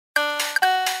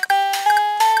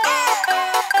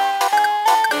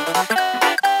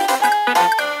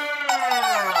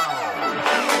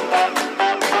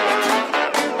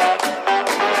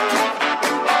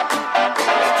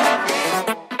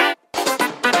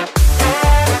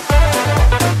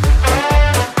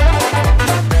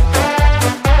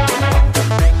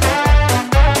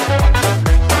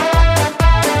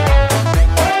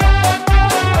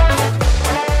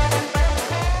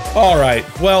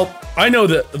Well, I know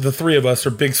that the three of us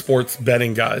are big sports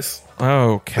betting guys.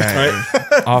 Okay.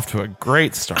 Right? Off to a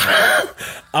great start.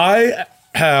 I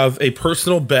have a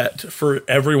personal bet for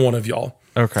every one of y'all.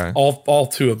 Okay. All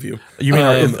two of you. You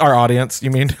mean our audience,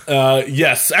 you mean?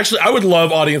 Yes. Actually, I would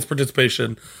love audience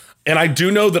participation. And I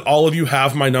do know that all of you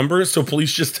have my number, so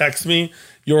please just text me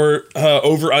your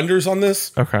over-unders on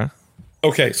this. Okay.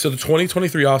 Okay, so the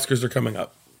 2023 Oscars are coming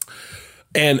up.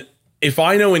 And if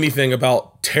I know anything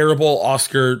about terrible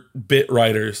Oscar bit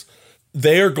writers,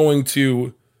 they are going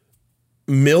to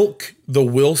milk the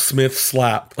Will Smith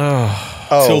slap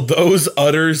till those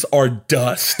udders are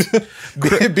dust.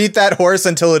 Beat that horse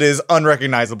until it is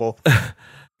unrecognizable.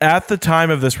 At the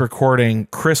time of this recording,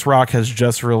 Chris Rock has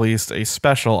just released a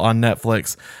special on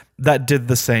Netflix that did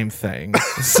the same thing.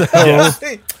 So,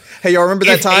 Hey, y'all remember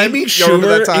that if time? Amy Y'all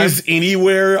remember that Schumer time? is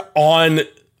anywhere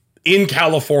in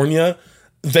California,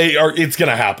 it's going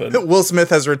to happen. Will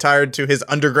Smith has retired to his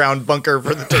underground bunker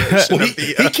for the duration of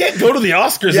the... He can't go to the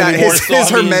Oscars yeah, anymore. his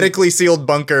hermetically sealed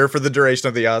bunker for the duration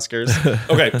of the Oscars.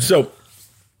 Okay, so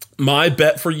my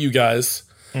bet for you guys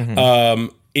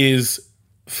is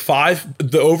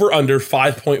the over-under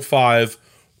 5.5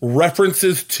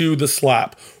 references to the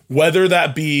slap, whether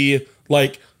that be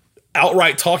like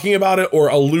outright talking about it or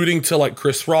alluding to like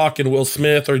Chris Rock and Will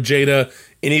Smith or Jada,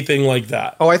 anything like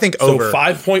that. Oh, I think over.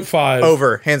 5.5.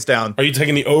 Over, hands down. Are you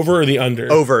taking the over or the under?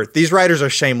 Over. These writers are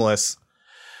shameless.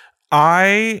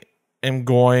 I am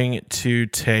going to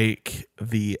take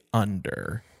the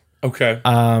under. Okay.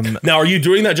 Now, are you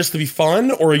doing that just to be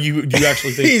fun, or do you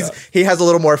actually think that? He has a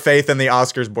little more faith in the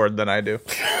Oscars board than I do.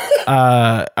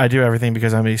 I do everything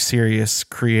because I'm a serious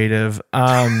creative.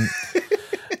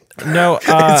 No,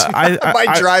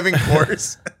 my driving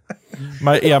force.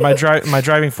 my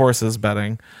driving force is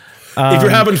betting. If you're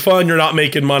having fun, you're not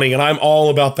making money, and I'm all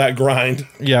about that grind.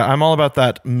 Yeah, I'm all about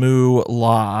that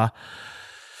moolah.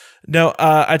 No,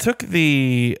 I took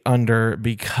the under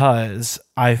because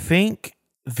I think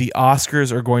the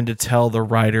Oscars are going to tell the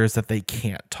writers that they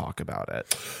can't talk about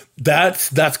it. That's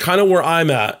kind of where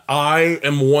I'm at. I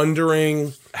am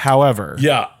wondering. However,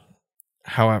 Yeah.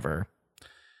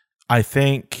 I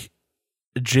think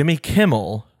Jimmy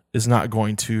Kimmel is not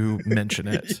going to mention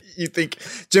it. You think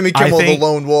Jimmy Kimmel, the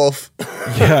lone wolf?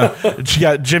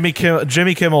 Yeah. Jimmy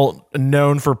Kimmel,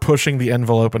 known for pushing the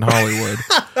envelope in Hollywood.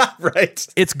 Right.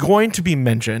 It's going to be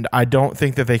mentioned. I don't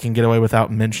think that they can get away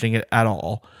without mentioning it at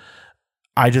all.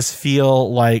 I just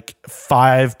feel like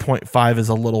 5.5 is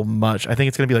a little much. I think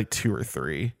it's going to be like 2 or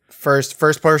 3. First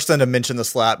person to mention the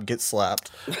slap gets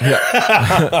slapped.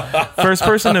 Yeah. First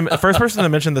person to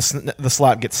mention the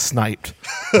slap gets sniped.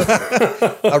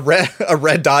 A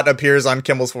red dot appears on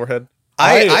Kimmel's forehead.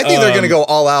 I think they're going to go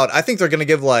all out. I think they're going to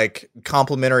give like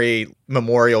complimentary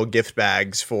memorial gift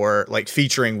bags for like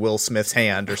featuring Will Smith's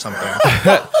hand or something.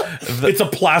 It's a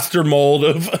plaster mold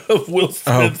of Will Smith.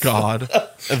 Oh God.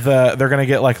 They're going to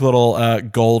get like little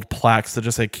gold plaques that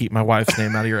just say keep my wife's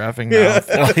name out of your effing mouth.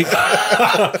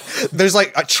 Like, there's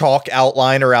like a chalk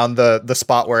outline around the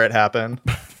spot where it happened.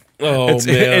 Oh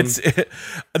man.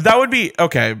 That would be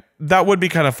okay. That would be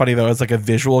kind of funny though, as like a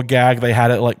visual gag. They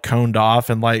had it like coned off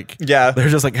and like, yeah, they're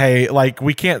just like, hey, like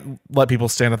we can't let people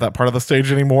stand at that part of the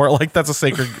stage anymore. Like that's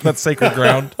sacred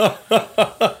ground.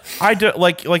 I do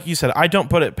like you said, I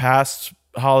don't put it past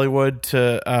Hollywood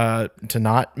to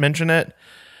not mention it,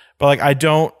 but like I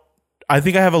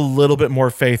think I have a little bit more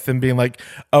faith in being like,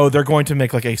 oh, they're going to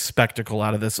make like a spectacle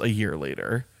out of this a year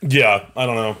later. Yeah, I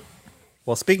don't know.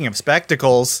 Well, speaking of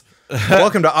spectacles,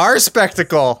 welcome to our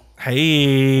spectacle.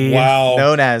 Hey. Wow.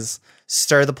 Known as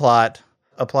Stir the Plot,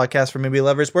 a podcast for movie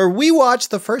lovers where we watch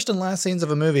the first and last scenes of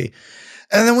a movie.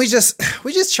 And then we just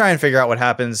try and figure out what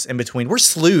happens in between. We're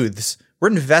sleuths. We're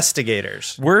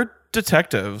investigators. We're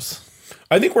detectives.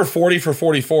 I think we're 40 for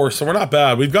 44, so we're not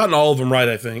bad. We've gotten all of them right,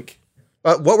 I think.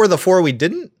 What were the 4 we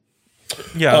didn't?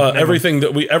 Yeah. Everything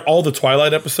that all the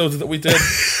Twilight episodes that we did.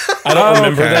 I don't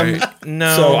remember them.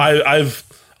 No. So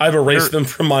I've erased them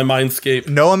from my mindscape.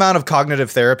 No amount of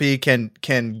cognitive therapy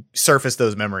can surface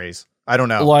those memories. I don't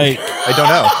know. Like I don't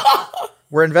know.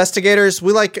 We're investigators.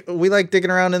 We like digging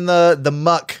around in the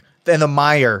muck and the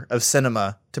mire of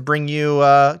cinema to bring you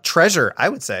treasure, I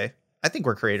would say. I think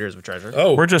we're creators of treasure.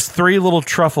 Oh. We're just 3 little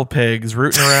truffle pigs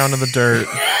rooting around in the dirt.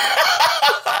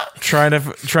 Trying to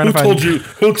find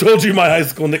Who told you my high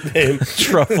school nickname?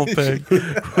 Truffle pig.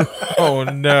 Oh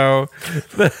no!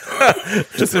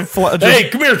 Hey,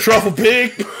 come here, truffle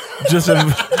pig.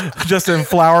 Just in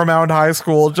Flower Mound High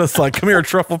School, just like come here,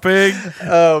 truffle pig.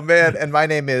 Oh man! And my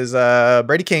name is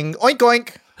Brady King. Oink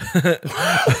oink.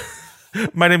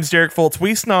 My name's Derek Foltz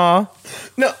Weesnaw.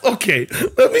 No, okay.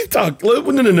 Let me talk.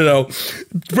 No.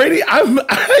 Brady, I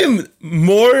am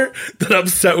more than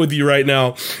upset with you right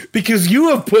now because you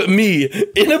have put me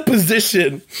in a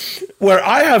position where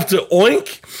I have to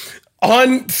oink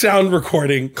on sound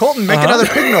recording. Colton, make another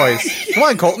pig noise. Come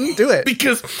on, Colton, do it.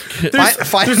 Because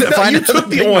find another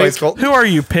pig noise, Colton. Who are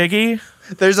you, Piggy?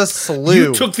 There's a slew.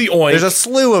 You took the oink. There's a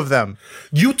slew of them.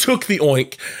 You took the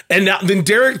oink, and then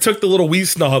Derek took the little wee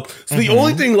snob. So the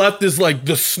only thing left is like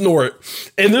the snort,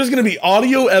 and there's going to be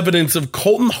audio evidence of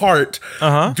Colton Hart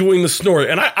doing the snort,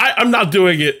 and I'm not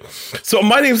doing it. So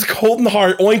my name's Colton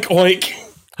Hart. Oink oink.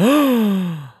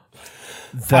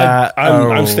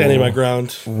 I'm standing my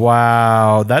ground.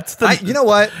 Wow, that's you know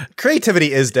what?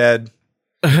 Creativity is dead.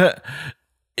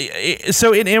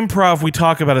 So in improv, we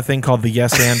talk about a thing called the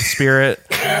yes and spirit.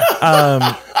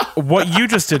 What you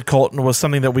just did, Colton, was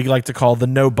something that we like to call the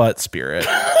no but spirit.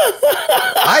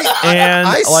 I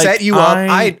set you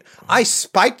up. I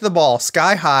spiked the ball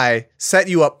sky high, set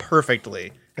you up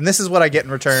perfectly, and this is what I get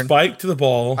in return. Spiked the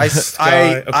ball. I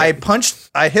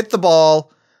hit the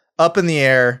ball up in the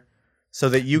air so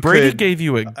that you Brady could gave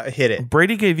you hit it.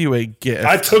 Brady gave you a gift.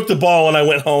 I took the ball and I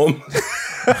went home.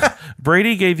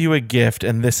 Brady gave you a gift,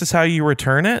 and this is how you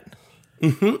return it?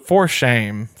 Mm-hmm. For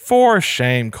shame,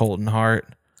 Colton Hart.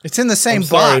 It's in the same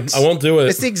sorry, box. I won't do it.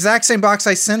 It's the exact same box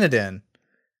I sent it in.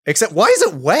 Except, why is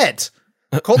it wet?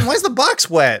 Colton, why is the box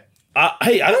wet?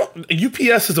 Hey, I don't.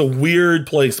 UPS is a weird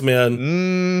place,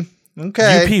 man.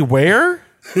 Okay. UP where?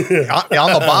 On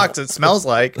the box, it smells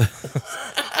like.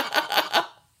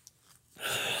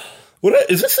 What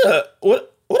is this?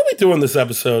 What are we doing this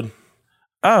episode?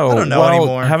 Oh, I don't know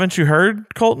anymore. Haven't you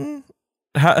heard, Colton?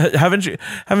 Haven't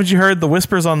you heard the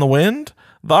whispers on the wind?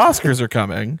 The Oscars are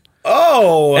coming.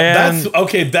 Oh, that's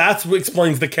okay. That's what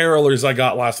explains the carolers I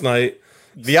got last night.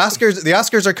 The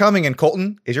Oscars are coming, and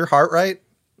Colton, is your heart right?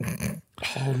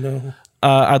 Oh no.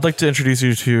 I'd like to introduce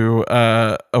you to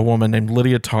a woman named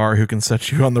Lydia Tarr who can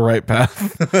set you on the right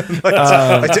path.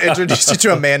 I'd like to introduce you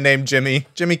to a man named Jimmy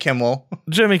Kimmel.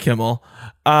 Jimmy Kimmel.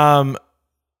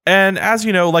 And as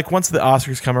you know, like once the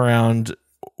Oscars come around,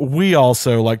 we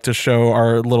also like to show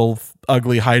our little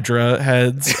ugly Hydra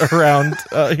heads around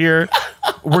here.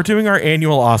 We're doing our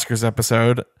annual Oscars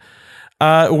episode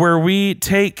where we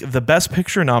take the Best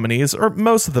Picture nominees, or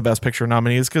most of the Best Picture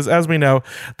nominees, because as we know,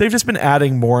 they've just been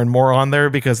adding more and more on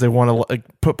there because they want to like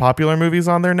put popular movies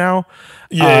on there now.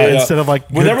 Instead of like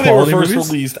whenever they were first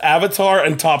movies. released, Avatar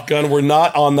and Top Gun were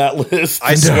not on that list.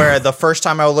 I swear, the first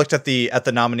time I looked at the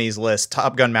nominees list,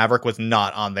 Top Gun Maverick was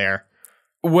not on there.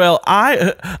 Well,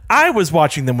 I was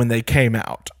watching them when they came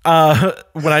out,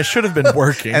 when I should have been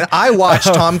working. And I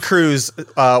watched Tom Cruise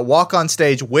walk on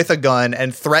stage with a gun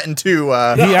and threaten to.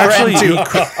 He actually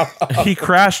he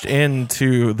crashed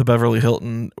into the Beverly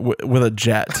Hilton with a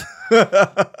jet.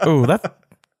 Oh, that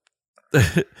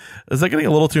is that getting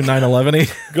a little too 9/11-y?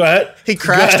 Go ahead. He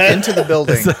crashed into the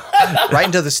building, right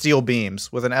into the steel beams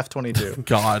with an F-22.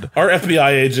 God, our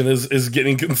FBI agent is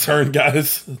getting concerned,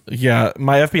 guys. Yeah,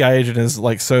 my FBI agent is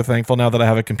like so thankful now that I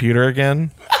have a computer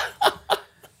again.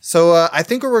 So I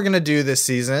think what we're gonna do this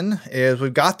season is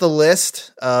we've got the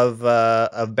list of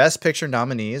Best Picture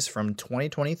nominees from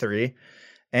 2023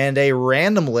 and a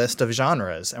random list of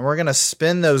genres, and we're gonna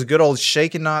spin those good old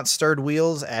shaken not stirred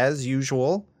wheels as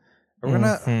usual. We're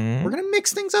gonna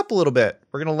mix things up a little bit.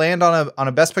 We're gonna land on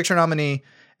a Best Picture nominee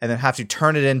and then have to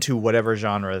turn it into whatever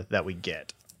genre that we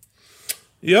get.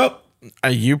 Yep. I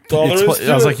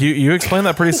was like, you explained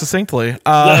that pretty succinctly.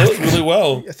 That was really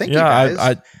well. Thank you guys.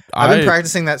 I've been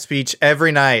practicing that speech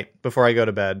every night before I go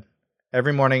to bed.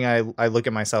 Every morning I look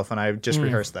at myself and I just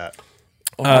rehearse that.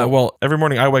 Well, every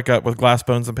morning I wake up with glass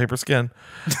bones and paper skin.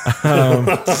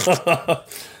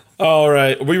 All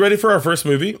right. Are we ready for our first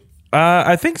movie?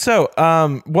 I think so.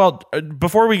 Well,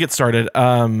 before we get started,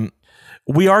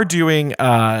 we are doing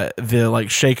the like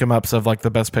shake 'em ups of like the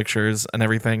best pictures and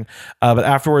everything. But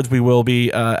afterwards, we will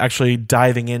be actually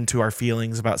diving into our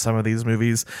feelings about some of these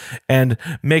movies and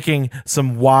making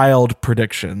some wild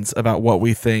predictions about what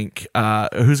we think,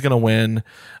 who's going to win,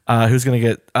 who's going to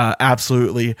get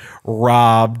absolutely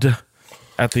robbed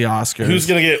at the Oscars. Who's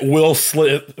going to get Will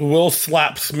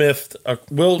Slap Smith?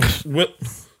 Will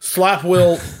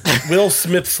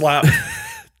Smith slap.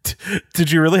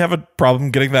 Did you really have a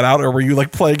problem getting that out, or were you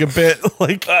like playing a bit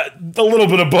like a little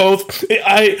bit of both?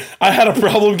 I had a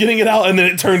problem getting it out, and then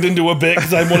it turned into a bit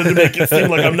because I wanted to make it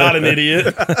seem like I'm not an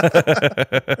idiot.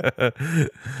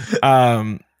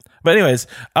 But anyways,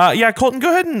 yeah, Colton,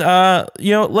 go ahead and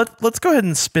let's go ahead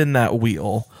and spin that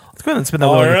wheel. Let's go ahead and spin that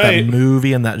wheel with that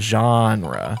movie and that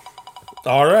genre.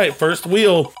 All right, first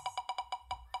wheel.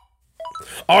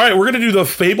 All right, we're gonna do the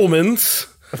Fablemans,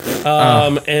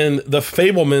 and the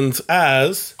Fablemans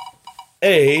as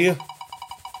a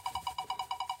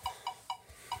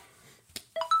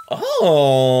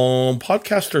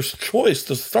podcaster's choice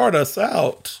to start us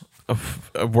out.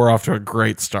 We're off to a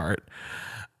great start.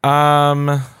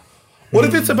 What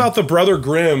if it's about the brother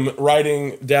Grimm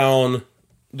writing down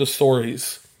the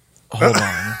stories?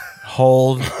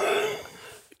 Hold.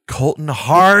 Colton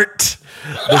Hart.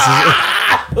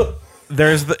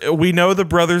 We know the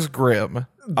brothers Grimm.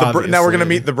 Now we're gonna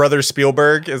meet the brothers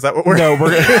Spielberg. Is that what we're? No,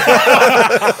 we're.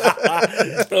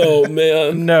 Oh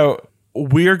man, no.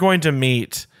 We are going to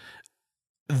meet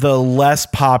the less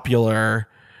popular,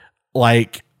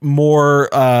 like more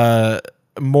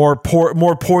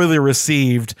poorly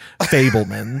received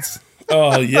Fablemans.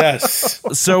 Oh yes.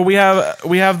 So we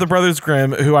have the brothers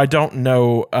Grimm, who I don't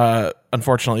know,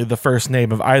 unfortunately, the first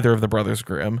name of either of the brothers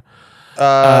Grimm.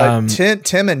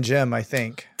 Tim and Jim, I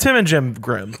think. Tim and Jim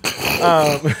Grimm.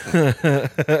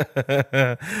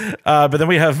 But then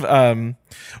we have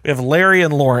Larry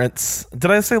and Lawrence.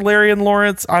 Did I say Larry and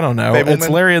Lawrence? I don't know.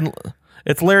 Fableman?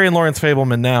 It's Larry and Lawrence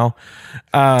Fableman now.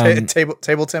 Table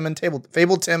Tim and Fable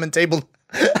Tim and Table.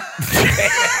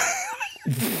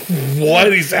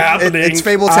 What is happening? It's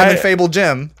Fable Tim and Fable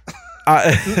Jim.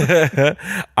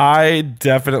 I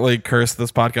definitely cursed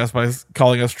this podcast by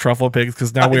calling us truffle pigs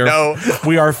because now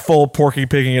we are full porky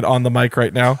pigging it on the mic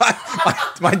right now.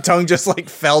 My tongue just like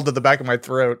fell to the back of my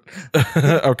throat.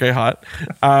 Okay, hot.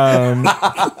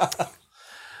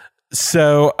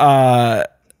 So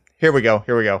here we go.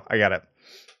 I got it.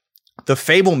 The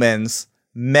Fablemans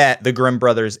met the Grimm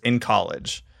brothers in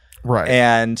college. Right.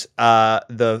 And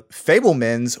the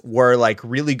Fablemans were like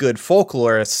really good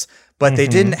folklorists, but they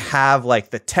didn't have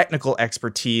like the technical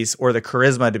expertise or the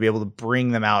charisma to be able to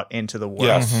bring them out into the world.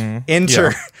 Yes.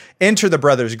 Enter the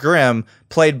brothers Grimm,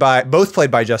 both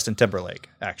played by Justin Timberlake,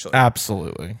 actually.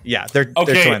 Absolutely. Yeah, they're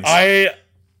twins.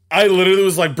 I literally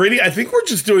was like, Brady, I think we're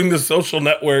just doing The Social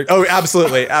Network. Oh,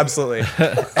 absolutely.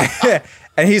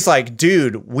 And he's like,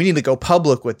 dude, we need to go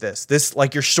public with this. This,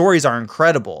 like, your stories are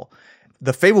incredible.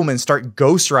 The Fablemans start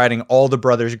ghostwriting all the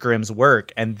brothers Grimm's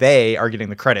work, and they are getting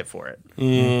the credit for it.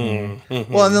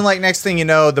 Mm-hmm. Well, and then, like, next thing you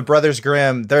know, the brothers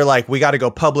Grimm, they're like, we got to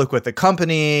go public with the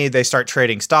company. They start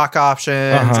trading stock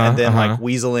options and then, like,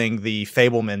 weaseling the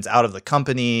Fablemans out of the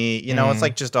company. You know, it's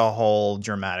like just a whole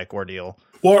dramatic ordeal.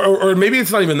 Well, or maybe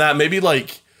it's not even that. Maybe,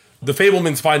 like, the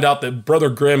Fablemans find out that Brother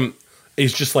Grimm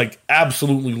is just, like,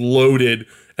 absolutely loaded,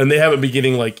 and they haven't been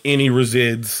getting, like, any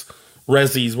Razzies.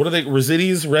 What are they?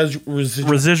 Rizzies?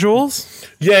 Residuals?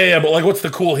 Yeah, but like, what's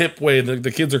the cool hip way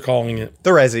the kids are calling it?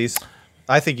 The Razzies.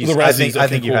 I think you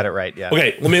had it right. Yeah.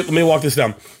 Okay, let me walk this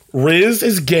down. Riz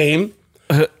is game.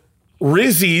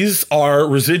 Rizzies are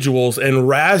residuals, and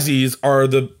Razzies are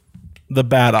the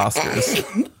bad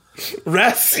Oscars.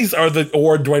 Razzies are the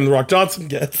award Dwayne "The Rock" Johnson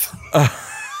gets.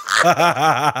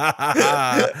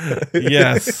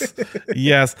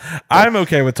 Yes. I'm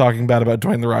okay with talking bad about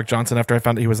Dwayne "The Rock" Johnson after I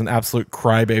found out he was an absolute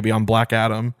crybaby on Black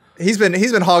Adam. He's been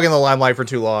hogging the limelight for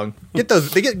too long. Get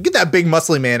that big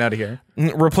muscly man out of here.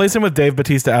 Replace him with Dave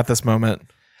Bautista at this moment.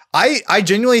 I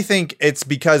genuinely think it's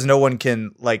because no one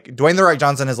can, like, Dwayne "The Rock"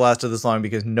 Johnson has lasted this long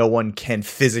because no one can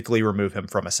physically remove him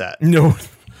from a set. No.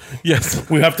 Yes,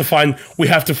 we have to find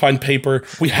paper.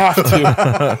 We have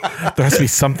to. There has to be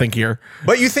something here.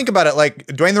 But you think about it, like,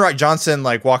 Dwayne "The Rock" Johnson,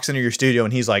 like, walks into your studio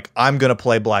and he's like, "I'm gonna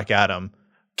play Black Adam."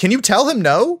 Can you tell him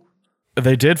no?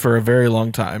 They did for a very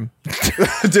long time.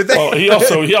 Did they? Well, he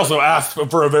also asked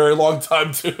for a very long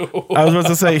time too. I was about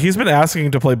to say he's been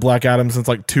asking to play Black Adam since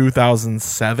like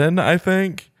 2007, I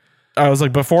think. I was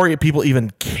like, before people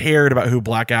even cared about who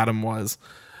Black Adam was.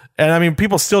 And I mean,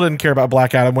 people still didn't care about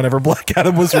Black Adam whenever Black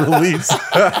Adam was released.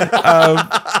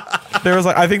 I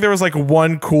think there was like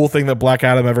one cool thing that Black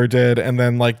Adam ever did, and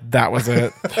then like that was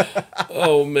it.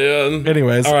 Oh man.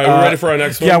 Anyways, all right, we're ready for our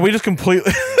next one. Yeah, we just completely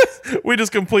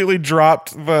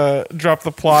dropped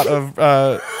the plot of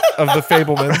the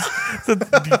Fablemans to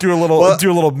do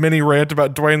a little mini rant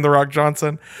about Dwayne "The Rock"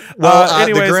 Johnson.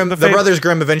 Anyways, the brothers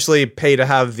Grimm eventually pay to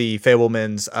have the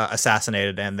Fablemans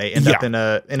assassinated, and they end up in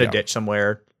a ditch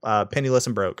somewhere. Penniless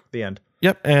and broke. The end.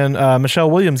 Yep, and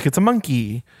Michelle Williams gets a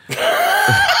monkey.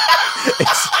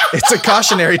 It's a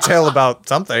cautionary tale about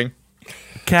something.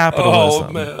 Capitalism.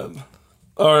 Oh man!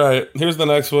 All right, here's the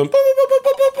next one.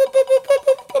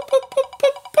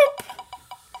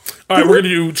 All right, we're gonna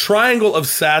do Triangle of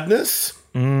Sadness.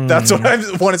 That's what I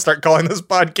want to start calling this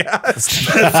podcast.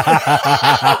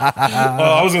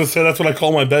 I was gonna say that's what I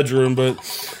call my bedroom, but.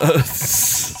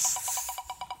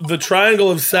 The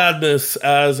Triangle of Sadness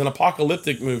as an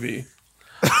apocalyptic movie.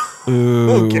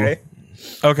 Ooh. Okay.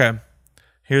 Okay.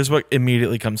 Here's what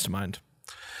immediately comes to mind.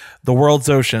 The world's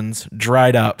oceans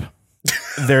dried up.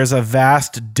 There's a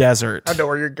vast desert. I know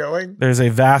where you're going. There's a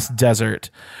vast desert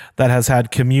that has had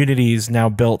communities now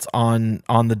built on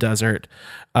the desert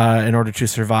in order to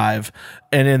survive.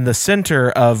 And in the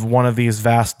center of one of these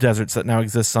vast deserts that now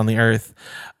exists on the earth,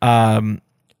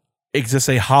 exists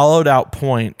a hollowed out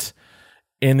point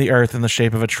in the earth in the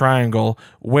shape of a triangle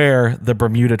where the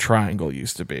Bermuda Triangle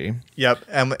used to be. Yep,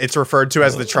 and it's referred to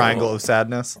as the Triangle of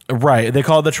Sadness. Right. They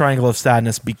call it the Triangle of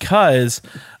Sadness because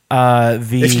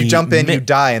if you jump in, you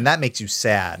die, and that makes you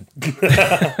sad.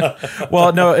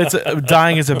 Well, no,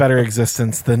 dying is a better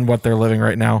existence than what they're living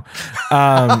right now.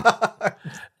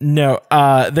 No,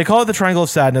 they call it the Triangle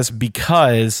of Sadness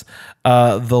because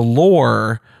the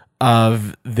lore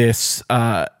of this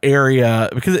area,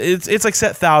 because it's like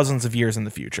set thousands of years in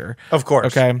the future. Of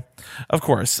course. Okay. Of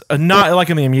course. Not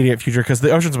like in the immediate future, because the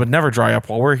oceans would never dry up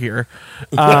while we're here.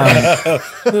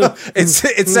 It's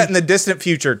set in the distant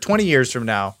future, 20 years from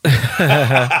now.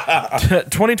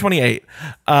 2028.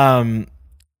 The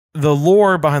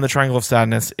lore behind the Triangle of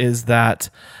Sadness is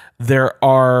that there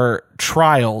are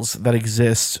trials that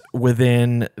exist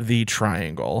within the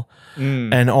triangle.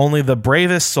 And only the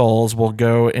bravest souls will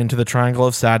go into the Triangle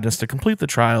of Sadness to complete the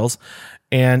trials.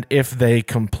 And if they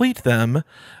complete them,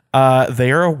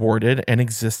 they are awarded an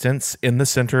existence in the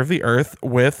center of the earth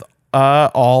with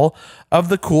all of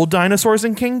the cool dinosaurs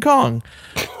and King Kong.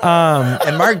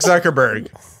 And Mark Zuckerberg.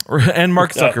 And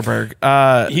Mark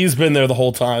Zuckerberg. He's been there the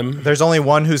whole time. There's only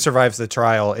one who survives the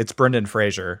trial. It's Brendan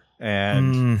Fraser.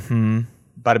 And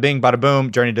bada bing, bada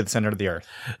boom, journey to the center of the earth.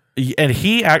 And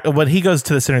when he goes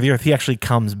to the center of the earth, he actually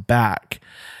comes back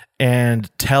and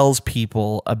tells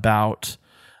people about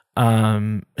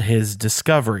his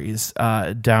discoveries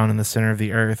down in the center of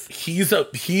the earth. He's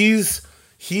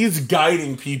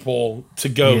guiding people to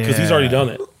go because he's already done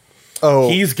it. Oh,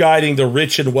 he's guiding the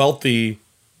rich and wealthy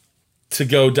to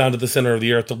go down to the center of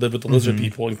the earth to live with the lizard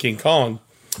people and King Kong.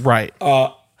 Right.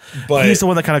 But he's the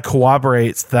one that kind of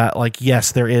corroborates that, like,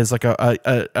 yes, there is like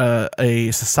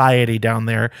a society down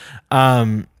there.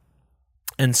 And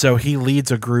so he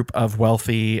leads a group of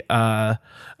wealthy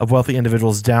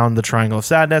individuals down the Triangle of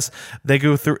Sadness. They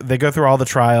go through all the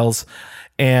trials,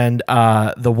 and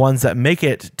the ones that make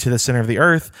it to the center of the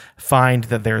earth find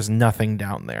that there's nothing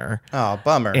down there. Oh,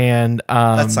 bummer. And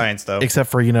that's science, though. Except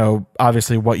for,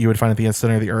 obviously what you would find at the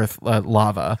center of the earth,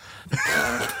 lava.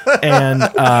 And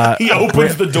he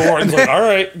opens the door and is like, all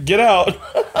right, get out.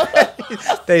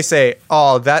 They say,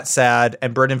 oh, that's sad.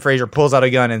 And Brendan Fraser pulls out a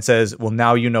gun and says, well,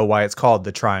 now you know why it's called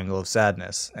the Triangle of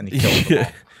Sadness. And he kills them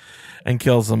all. And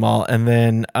kills them all. And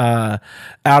then out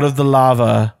of the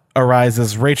lava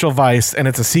arises Rachel Weisz, and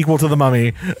it's a sequel to The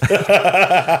Mummy.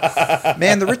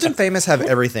 Man, the rich and famous have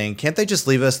everything. Can't they just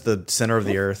leave us the center of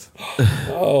the earth?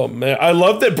 Oh, man. I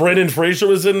love that Brendan Fraser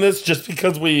was in this just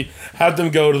because we had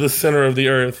them go to the center of the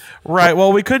earth. Right.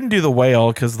 Well, we couldn't do The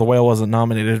Whale because The Whale wasn't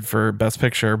nominated for Best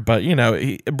Picture, but,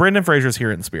 Brendan Fraser's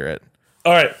here in spirit.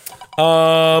 All right.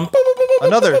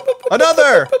 Another.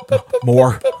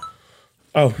 More.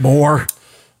 Oh. More.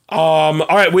 All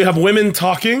right. We have women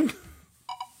talking.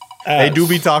 They do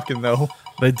be talking, though.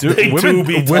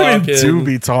 Women do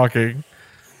be talking.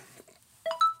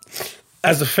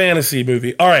 As a fantasy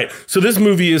movie. All right. So this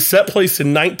movie is set place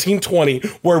in 1920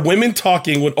 where women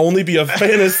talking would only be a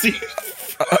fantasy.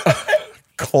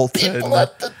 Colton.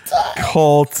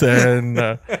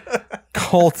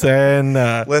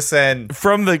 Listen.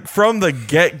 From the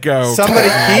get-go. Somebody,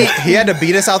 he had to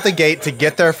beat us out the gate to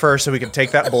get there first so we could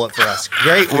take that bullet for us.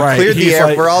 Great. We cleared the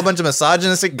air. We're all a bunch of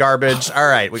misogynistic garbage. All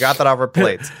right. We got that off our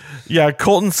plates. Yeah,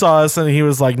 Colton saw us and he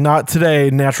was like, not today,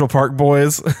 Natural Park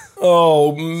boys.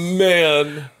 Oh,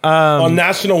 man. On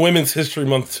National Women's History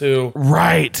Month, too.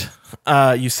 Right.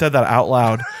 You said that out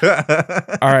loud.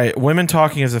 All right. Women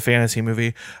talking is a fantasy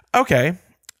movie. Okay.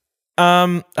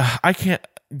 I can't.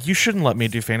 You shouldn't let me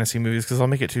do fantasy movies because I'll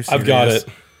make it too serious. I've got it.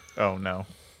 Oh, no.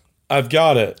 I've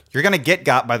got it. You're going to get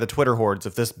got by the Twitter hordes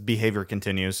if this behavior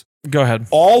continues. Go ahead.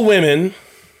 All women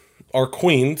are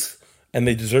queens, and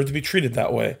they deserve to be treated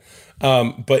that way.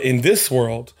 But in this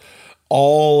world,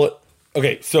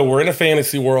 okay, so we're in a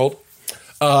fantasy world,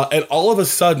 and all of a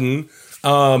sudden,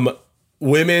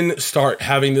 women start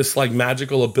having this like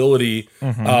magical ability,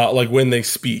 like when they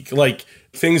speak, like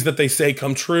things that they say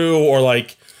come true, or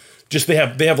like just they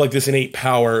have like this innate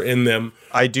power in them.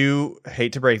 I do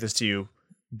hate to break this to you,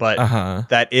 but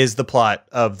that is the plot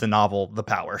of the novel The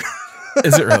Power.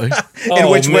 Is it really?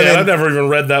 I've never even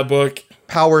read that book.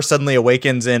 Power suddenly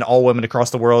awakens in all women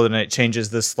across the world, and it changes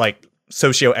this like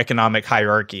socioeconomic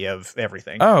hierarchy of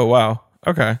everything. Oh, wow.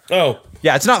 Okay. Oh,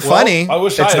 Yeah, it's not funny. I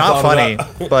wish I it's had not thought funny,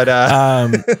 of but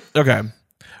Okay.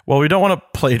 Well, we don't want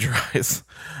to plagiarize.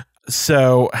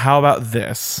 So how about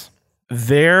this?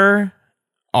 There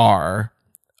are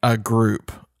a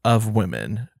group of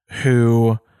women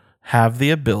who have the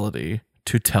ability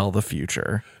to tell the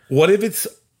future. what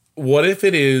if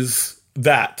it is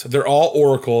that they're all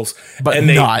oracles, But and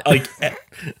they not.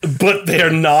 but they're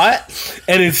not,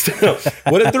 and it's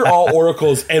what if they're all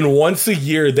oracles, and once a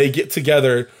year they get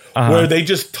together where they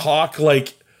just talk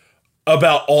like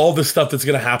about all the stuff that's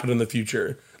going to happen in the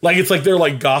future. Like it's like their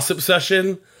like gossip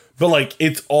session, but like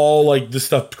it's all like the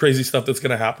stuff, crazy stuff that's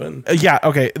going to happen. Yeah.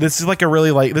 Okay. This is like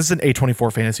this is an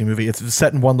A24 fantasy movie. It's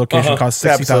set in one location, costs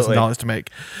 $60,000 to make.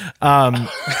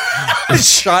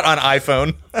 shot on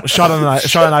iPhone. shot on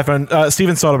iPhone.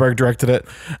 Steven Soderbergh directed it.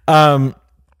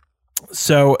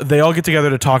 So they all get together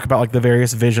to talk about like the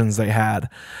various visions they had.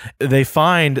 They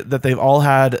find that they've all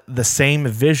had the same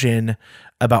vision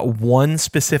about one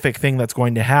specific thing that's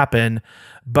going to happen,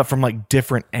 but from like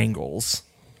different angles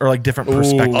or like different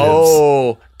perspectives.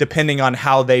 Oh, depending on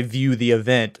how they view the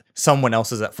event, someone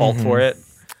else is at fault for it.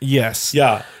 Yes.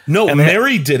 Yeah. No,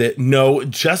 Mary did it. No,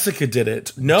 Jessica did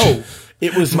it. No,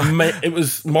 it was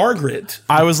Margaret.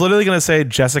 I was literally going to say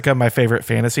Jessica, my favorite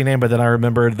fantasy name, but then I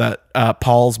remembered that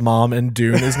Paul's mom in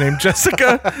Dune is named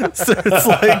Jessica. So it's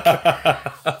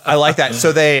like, I like that.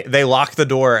 So they lock the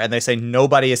door and they say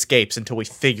nobody escapes until we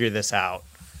figure this out.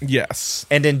 yes.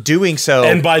 And in doing so,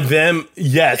 And by them,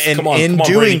 yes. And Come on. in come on,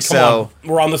 doing Brady, come so- on.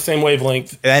 We're on the same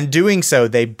wavelength.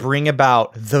 they bring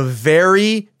about the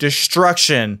very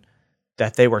destruction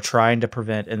that they were trying to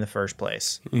prevent in the first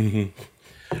place.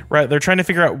 Right. They're trying to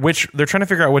figure out which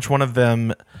one of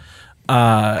them,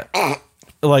 Derek,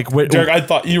 I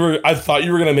thought you were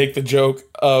gonna make the joke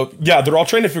of they're all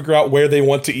trying to figure out where they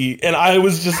want to eat, and I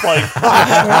was just like,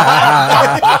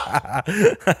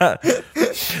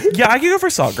 yeah, I could go for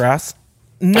saltgrass.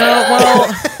 No,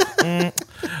 well,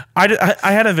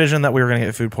 I had a vision that we were going to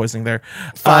get food poisoning there.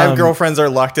 Five girlfriends are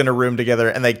locked in a room together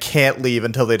and they can't leave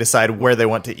until they decide where they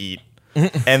want to eat.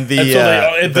 And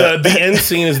the end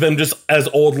scene is them just as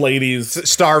old ladies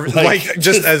starved, like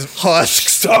just as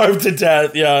husks. starved to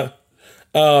death. Yeah.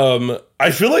 I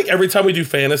feel like every time we do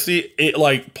fantasy, it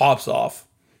like pops off.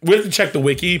 We have to check the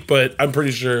wiki, but I'm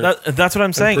pretty sure That's what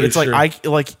I'm saying. It's sure.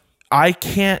 I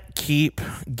can't keep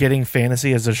getting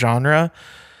fantasy as a genre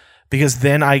because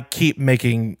then I keep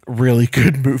making really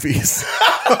good movies.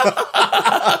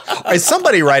 Is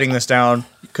somebody writing this down?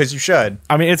 Because you should.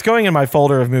 I mean, it's going in my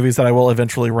folder of movies that I will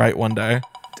eventually write one day.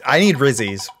 I need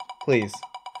Rizzies, please.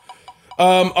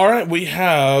 All right, we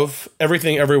have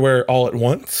Everything Everywhere All at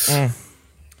Once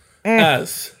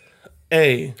as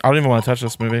I don't even want to touch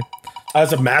this movie.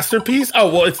 a masterpiece.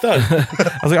 Oh well, it's done.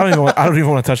 I was like, I don't even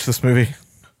want to touch this movie.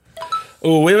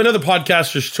 Oh, we have another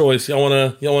podcaster's choice. Y'all want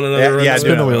another? Yeah,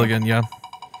 Spin the wheel again, yeah.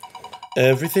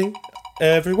 Everything,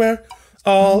 Everywhere,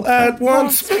 All at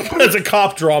Once. It's a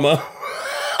cop drama.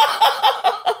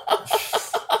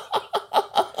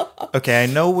 Okay, I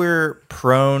know we're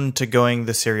prone to going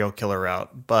the serial killer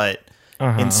route, but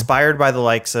inspired by the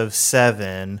likes of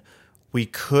Seven, we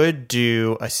could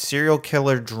do a serial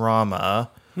killer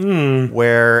drama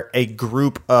where a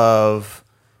group of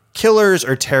killers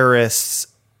or terrorists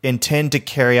intend to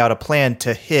carry out a plan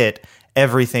to hit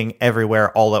everything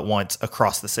everywhere all at once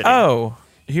across the city. Oh,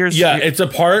 It's a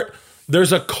part.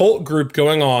 There's a cult group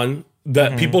going on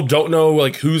that people don't know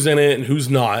like who's in it and who's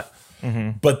not.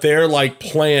 But their like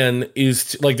plan is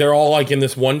to, like they're all like in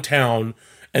this one town,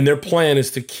 and their plan is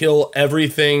to kill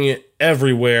everything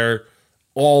everywhere,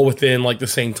 all within like the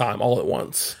same time, all at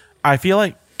once. I feel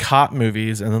like cop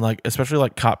movies and then like especially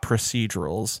like cop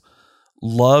procedurals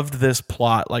loved this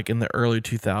plot like in the early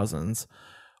 2000s.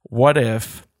 What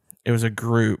if it was a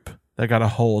group that got a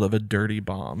hold of a dirty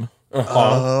bomb? And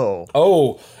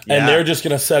they're just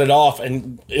gonna set it off,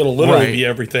 and it'll literally be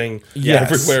everything,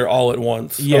 everywhere, all at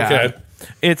once. Yeah. Okay,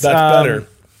 That's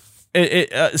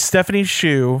better. Stephanie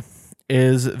Shu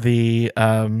is the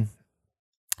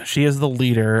she is the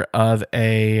leader of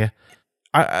a.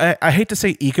 I hate to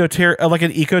say like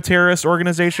an eco-terrorist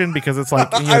organization because it's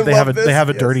like they have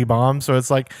a dirty bomb, so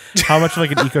it's like how much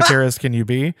like an eco-terrorist can you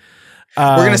be?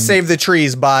 We're gonna save the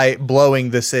trees by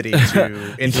blowing the city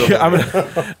into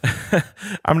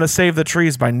I'm gonna save the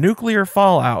trees by nuclear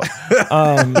fallout.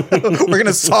 We're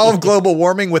gonna solve global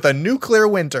warming with a nuclear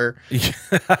winter.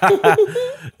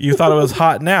 You thought it was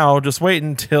hot now, just wait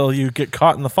until you get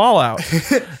caught in the fallout.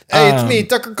 Hey, it's me,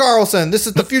 Tucker Carlson. This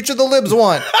is the future the libs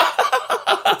want.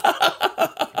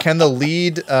 Can the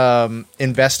lead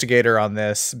investigator on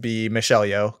this be Michelle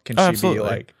Yeoh? Can she absolutely. be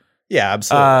like... Yeah,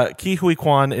 absolutely. Ki Hui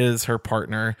Kwan is her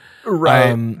partner,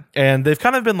 Right. and they've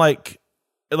kind of been like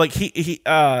he's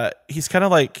kind of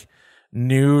like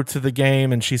new to the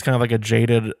game, and she's kind of like a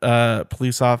jaded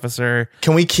police officer.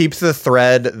 Can we keep the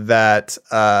thread that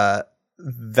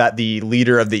that the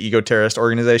leader of the eco terrorist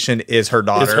organization is her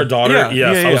daughter? It's her daughter. Yeah,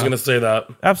 Yes, yeah, I was yeah. going to say that.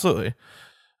 Absolutely.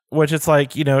 Which it's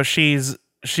like, you know, she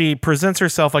presents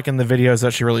herself like in the videos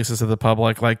that she releases to the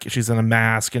public, like she's in a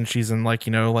mask and she's in like,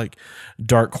 you know, like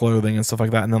dark clothing and stuff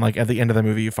like that. And then like at the end of the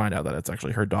movie, you find out that it's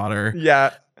actually her daughter.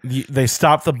 Yeah. They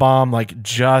stop the bomb like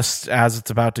just as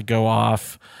it's about to go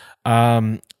off.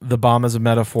 The bomb is a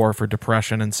metaphor for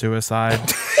depression and suicide.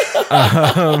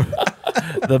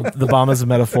 The bomb is a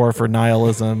metaphor for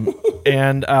nihilism.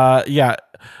 And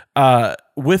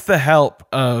with the help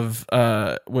of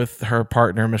with her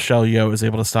partner Michelle Yeoh is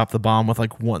able to stop the bomb with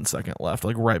like 1 second left,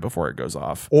 like right before it goes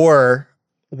off. Or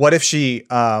what if she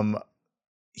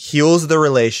heals the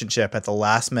relationship at the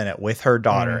last minute with her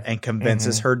daughter and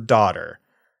convinces her daughter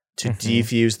to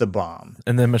defuse the bomb,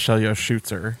 and then Michelle Yeoh shoots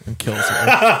her and kills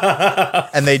her.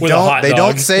 and they With a hot dog.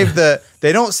 don't save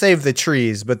the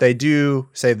trees, but they do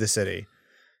save the city.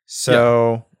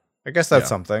 So I guess that's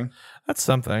something. That's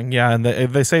something, yeah. And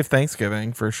they save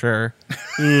Thanksgiving for sure.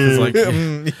 It's like,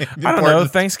 I don't know.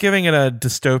 Thanksgiving in a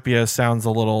dystopia sounds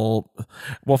a little.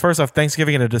 Well, first off,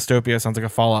 Thanksgiving in a dystopia sounds like a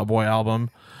Fall Out Boy album.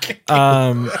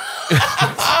 Can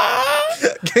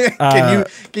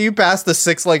you pass the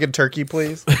 6-legged turkey,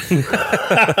 please?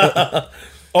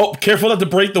 Oh, careful not to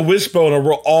break the wishbone or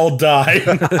we'll all die.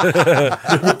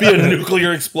 There will be a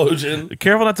nuclear explosion.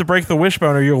 Careful not to break the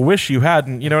wishbone or you'll wish you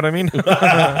hadn't. You know what I mean?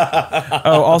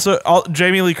 Also,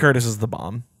 Jamie Lee Curtis is the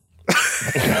bomb.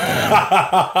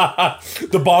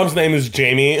 The bomb's name is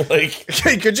Jamie. Like,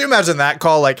 Could you imagine that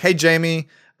call? Like, hey, Jamie,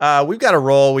 we've got a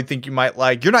role we think you might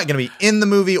like. You're not going to be in the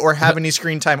movie or have any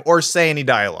screen time or say any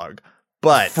dialogue.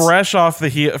 But fresh off the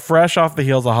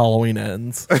heels of Halloween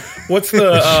Ends. what's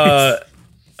the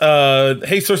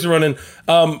hey, Saoirse Ronan,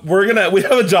 we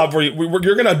have a job for you.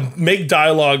 You're gonna make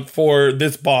dialogue for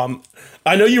this bomb.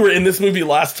 I know you were in this movie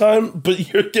last time,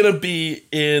 but you're gonna be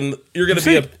a.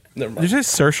 Never mind. Did you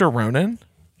say Saoirse Ronan?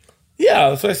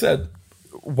 Yeah, that's what I said.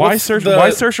 Why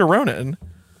Saoirse Ronan?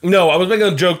 No, I was making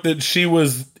a joke that she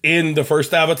was in the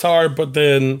first Avatar, but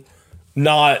then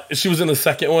not. She was in the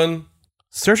second one.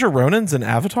 Saoirse Ronan's an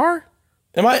Avatar?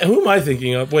 Who am I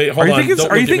thinking of? Wait, hold on. Are you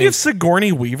thinking of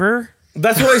Sigourney Weaver?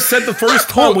 That's what I said the first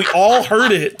time. We all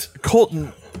heard it.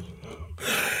 Colton.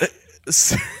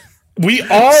 We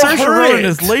all Saoirse heard Ronan it.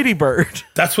 is Lady Bird.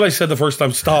 That's what I said the first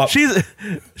time. Stop.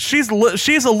 She's a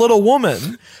little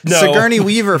woman. No. Sigourney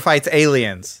Weaver fights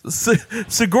aliens.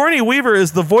 Sigourney Weaver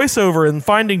is the voiceover in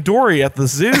Finding Dory at the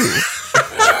zoo.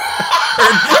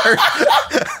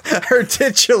 Her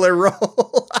titular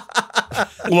role.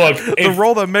 Look, The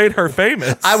role that made her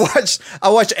famous. I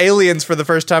watched Aliens for the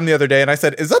first time the other day, and I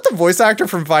said, "Is that the voice actor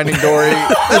from Finding Dory?"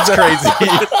 That's crazy.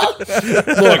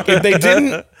 look, if they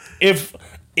didn't,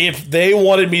 if they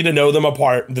wanted me to know them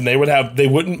apart, then they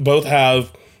wouldn't both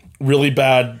have really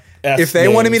bad. If they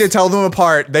wanted me to tell them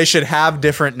apart, they should have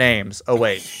different names. Oh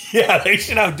wait, yeah, they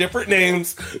should have different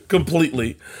names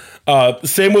completely.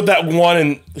 Same with that one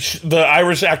and the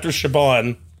Irish actress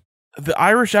Siobhan. The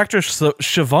Irish actress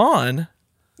Siobhan?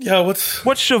 Yeah, what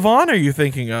Siobhan are you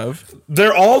thinking of?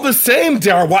 They're all the same,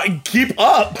 Dara. Why keep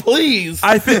up, please?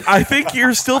 I think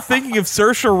you're still thinking of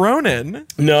Saoirse Ronan.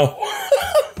 No.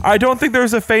 I don't think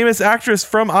there's a famous actress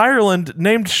from Ireland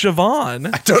named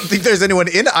Siobhan. I don't think there's anyone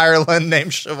in Ireland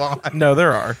named Siobhan. No,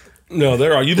 there are. No,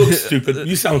 there are. You look stupid.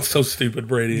 You sound so stupid,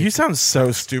 Brady. You sound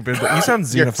so stupid. You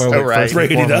sound You're xenophobic. so right. first and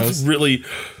Brady, that's foremost. really.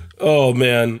 Oh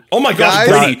man. Oh my gosh, Guys,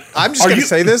 Brady. I'm just gonna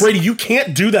say this. Brady, you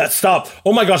can't do that. Stop.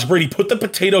 Oh my gosh, Brady, put the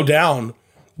potato down.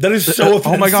 That is so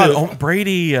offensive. Oh my god,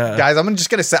 Brady. Guys, I'm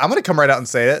gonna come right out and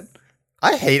say it.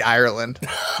 I hate Ireland.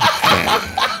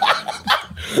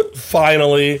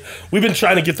 Finally. We've been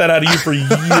trying to get that out of you for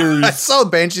I years. saw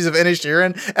Banshees of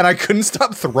Inisherin, and I couldn't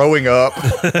stop throwing up.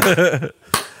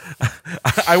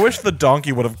 I wish the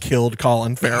donkey would have killed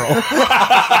Colin Farrell.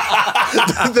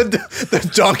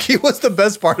 the donkey was the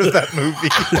best part of that movie.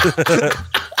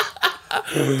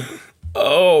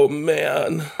 Oh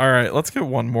man. All right, let's get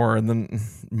one more and then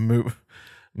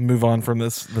move on from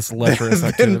this lecherous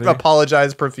activity. Then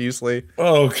apologize profusely.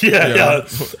 Oh yeah.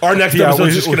 Our next episode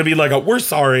is just going to be like we're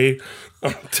sorry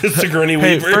to Sigourney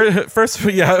Weaver. First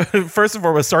and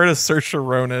foremost, sorry to Saoirse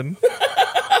Ronan.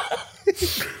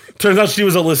 Turns out she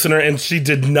was a listener and she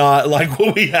did not like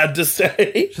what we had to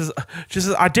say. She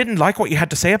says, I didn't like what you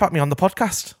had to say about me on the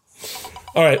podcast.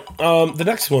 All right. The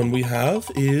next one we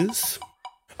have is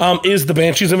Is the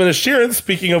Banshees of Inisherin,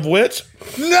 speaking of which.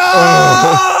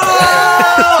 No!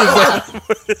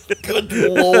 Good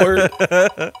Lord.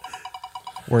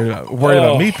 Worried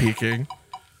about me peeking.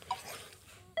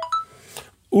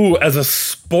 Ooh, as a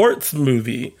sports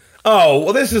movie. Oh,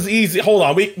 well, this is easy. Hold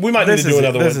on. We might need to do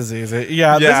another one. This is easy.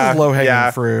 Yeah, this is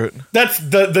low-hanging fruit. That's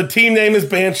the team name is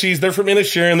Banshees. They're from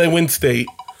Inisherin. They win state.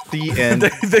 The end.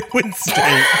 They win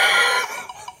state.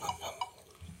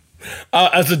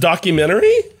 As a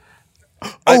documentary?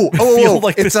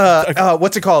 Like it's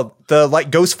what's it called? The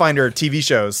Ghost Finder TV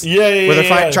shows. Yeah, where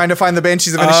they're trying to find the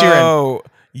Banshees of Inisherin. Oh,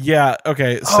 yeah.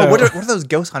 Okay. So what are those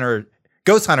Ghost Hunter?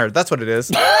 Ghost Hunter. That's what it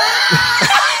is.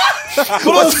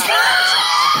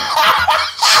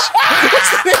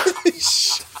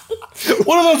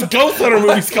 What are those Ghost Hunter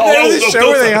movies called? The show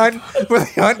where they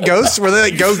hunt ghosts? Where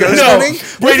they go ghost hunting?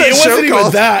 Brady, it wasn't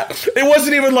even that. It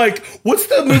wasn't even like, what's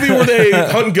the movie where they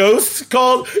hunt ghosts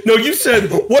called? No, you said,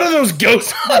 what are those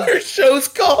Ghost Hunter shows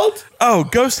called? Oh,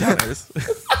 Ghost Hunters.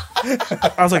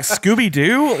 I was like,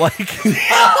 Scooby-Doo? Like,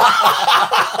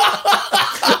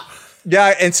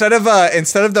 yeah. Instead of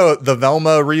the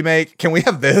Velma remake, can we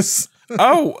have this?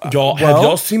 Oh, have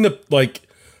y'all seen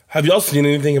have y'all seen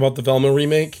anything about the Velma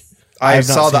remake? I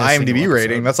saw the IMDb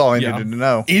rating. That's all I needed to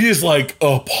know. It is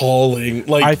appalling.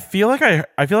 Like, I feel like I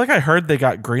heard they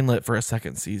got greenlit for a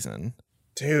second season.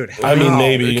 Dude, I mean,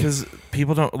 maybe because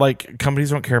people don't companies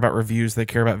don't care about reviews; they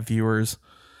care about viewers.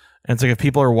 And it's like if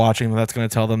people are watching, that's going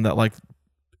to tell them that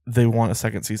they want a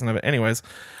second season of it. Anyways,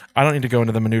 I don't need to go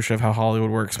into the minutia of how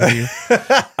Hollywood works with you.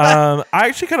 I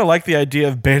actually kind of like the idea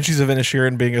of Banshees of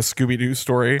Inisherin being a Scooby-Doo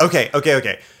story.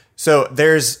 Okay. So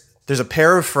there's a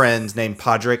pair of friends named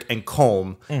Podrick and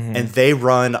Colm, and they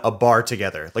run a bar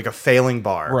together, like a failing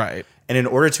bar. Right. And in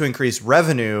order to increase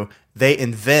revenue, they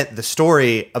invent the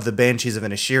story of the Banshees of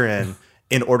Inisherin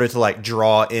in order to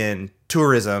draw in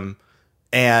tourism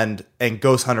and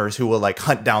ghost hunters who will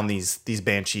hunt down these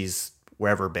banshees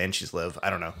wherever banshees live. I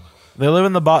don't know. They live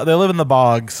in the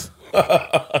bogs.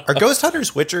 Are ghost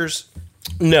hunters witchers?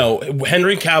 No,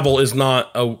 Henry Cavill is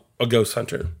not a ghost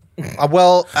hunter.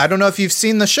 Well, I don't know if you've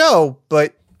seen the show,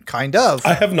 but kind of.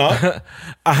 I have not.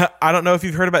 I don't know if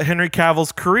you've heard about Henry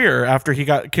Cavill's career after he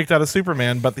got kicked out of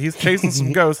Superman, but he's chasing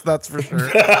some ghosts, that's for sure.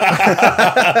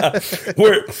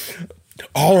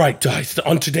 All right, guys.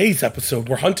 On today's episode,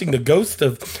 we're hunting the ghost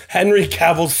of Henry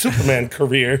Cavill's Superman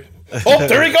career. Oh,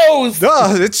 there he goes!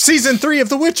 It's season 3 of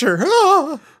The Witcher.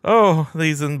 Oh,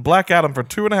 he's in Black Adam for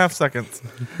 2.5 seconds.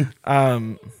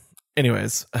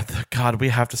 Anyways, God, we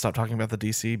have to stop talking about the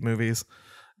DC movies.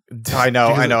 I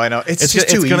know. It's just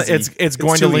too easy. It's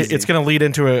going to lead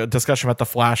into a discussion about the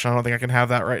Flash. I don't think I can have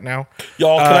that right now.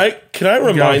 Y'all, can I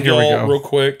remind y'all real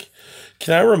quick?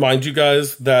 Can I remind you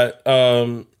guys that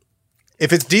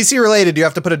if it's DC related, you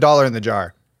have to put $1 in the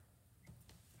jar.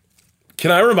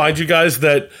 Can I remind you guys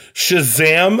that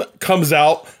Shazam comes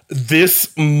out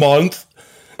this month?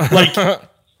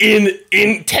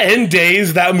 In 10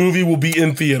 days, that movie will be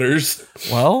in theaters.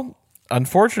 Well,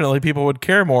 unfortunately, people would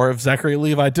care more if Zachary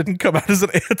Levi didn't come out as an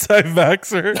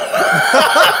anti-vaxxer.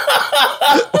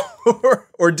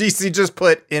 or DC just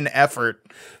put in effort.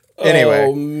 Anyway.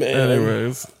 Oh, man.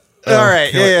 Anyways. All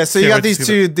right. Yeah. So you got these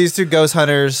two ghost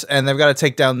hunters, and they've got to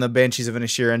take down the Banshees of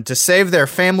Inisherin to save their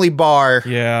family bar.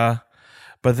 Yeah.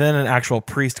 But then an actual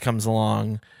priest comes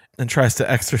along and tries to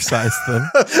exorcise them.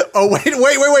 Oh, wait.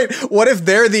 What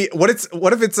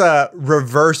if it's a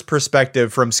reverse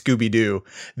perspective from Scooby-Doo?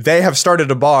 They have started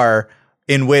a bar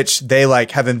in which they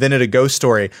have invented a ghost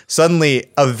story.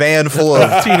 Suddenly a van full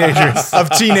of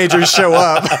teenagers show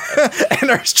up and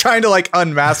are trying to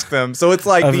unmask them. So it's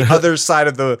the other side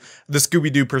of the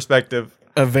Scooby-Doo perspective.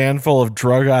 A van full of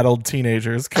drug-addled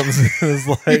teenagers comes in and is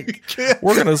like,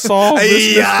 we're going to solve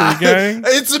this mystery, gang.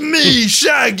 It's me,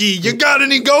 Shaggy. You got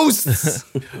any ghosts?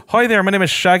 Hi there, my name is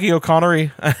Shaggy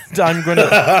O'Connery, and I'm going to...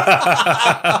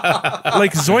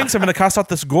 zoinks, I'm going to cast out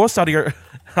this ghost out of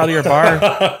your bar.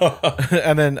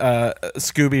 And then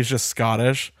Scooby's just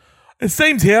Scottish. It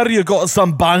seems here you got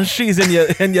some banshees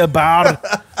in your bar.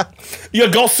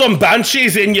 You got some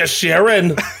banshees in your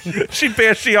Sharon. She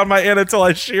banshee on my in until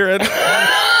I Sheeran.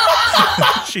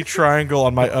 She triangle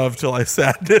on my of till I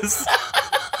sadness.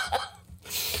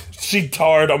 She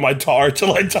tarred on my tar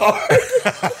till I tar.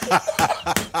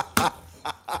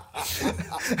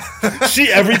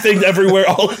 She everything everywhere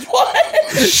all at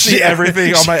once. She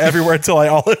everything on my everywhere till I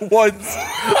all at once.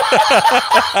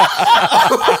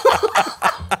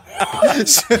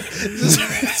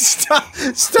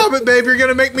 Stop it, babe. You're going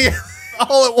to make me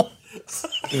all at once.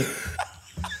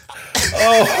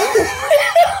 Oh.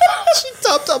 She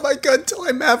chopped on my gun till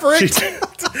I maverick.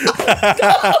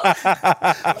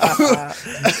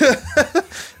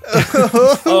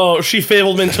 Oh, she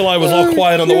fabled me until I was all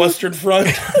quiet on the Western Front.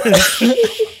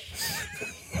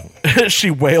 She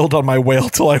wailed on my wail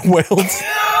till I wailed.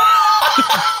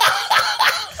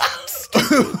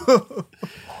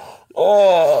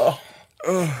 Oh.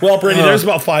 Well, Brady, there's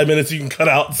about 5 minutes you can cut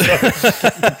out. So.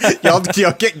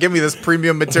 y'all give me this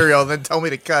premium material and then tell me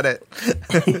to cut it.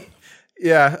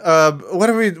 Yeah. What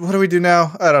do we do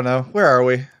now? I don't know. Where are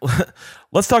we?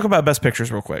 Let's talk about Best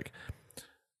Pictures real quick.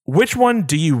 Which one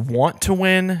do you want to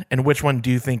win, and which one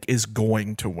do you think is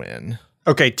going to win?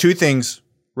 Okay, 2 things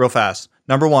real fast.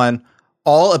 Number 1,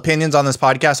 all opinions on this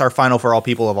podcast are final for all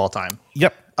people of all time.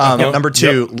 Yep. Number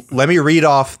 2, let me read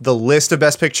off the list of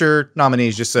Best Picture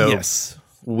nominees just so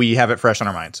we have it fresh on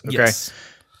our minds. Okay. Yes.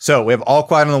 So we have All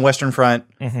Quiet on the Western Front,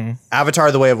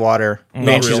 Avatar: The Way of Water,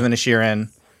 Banshees of Inisherin,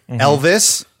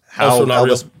 Elvis. How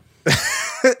Elvis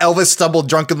Elvis stumbled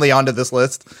drunkenly onto this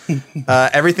list.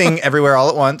 Everything Everywhere All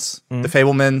at Once, The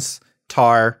Fabelmans,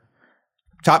 Tar,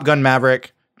 Top Gun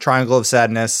Maverick, Triangle of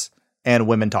Sadness, and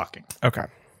Women Talking. Okay.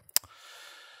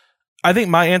 I think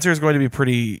my answer is going to be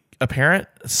pretty apparent.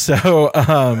 So,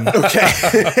 okay.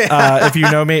 If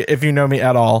you know me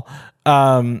at all.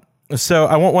 So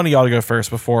I want one of y'all to go first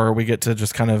before we get to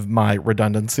just kind of my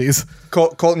redundancies.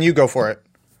 Colton, you go for it.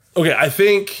 Okay, I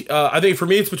think for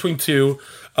me it's between 2.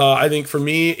 I think for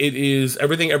me it is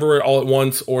Everything Everywhere All at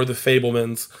Once or The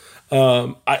Fabelmans.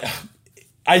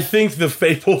 I think The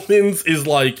Fabelmans is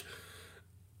like,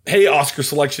 hey, Oscar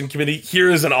selection committee, here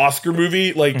is an Oscar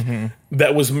movie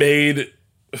that was made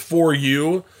for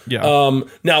you. Yeah.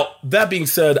 Now that being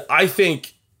said, I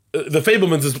think The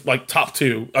Fabelmans is like top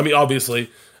 2. I mean, obviously,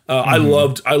 I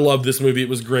loved this movie. It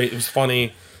was great. It was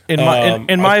funny. In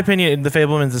my opinion, The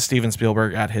Fabelmans is Steven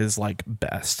Spielberg at his like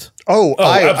best.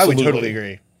 I would totally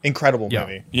agree. Incredible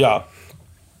movie. Yeah.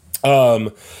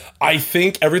 I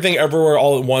think Everything Everywhere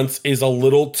All at Once is a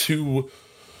little too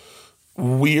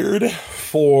weird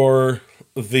for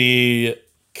the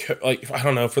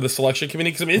for the selection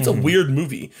committee, because I mean it's a weird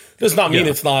movie. It does not mean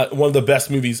it's not one of the best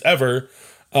movies ever.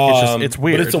 It's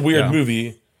weird, but it's a weird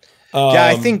movie.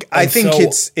 I think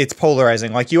it's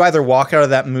polarizing. Like, you either walk out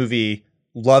of that movie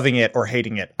loving it or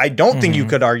hating it. I don't think you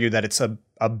could argue that it's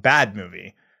a bad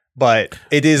movie, but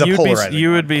it is polarizing.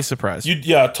 You would be surprised.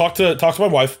 Talk to my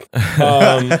wife.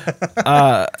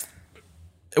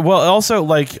 Well, also,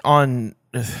 like,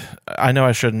 I know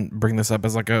I shouldn't bring this up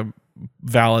as like a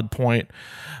valid point,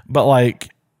 but like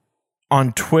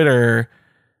on Twitter,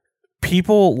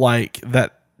 people like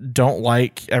that don't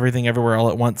like Everything Everywhere All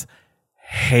at Once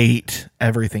hate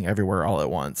Everything Everywhere All at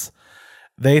Once.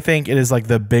 They think it is like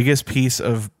the biggest piece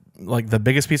of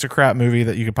crap movie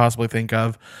that you could possibly think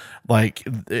of. Like,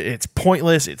 it's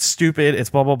pointless, it's stupid, it's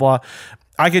blah blah blah.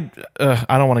 I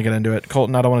don't want to get into it,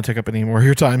 Colton. I don't want to take up any more of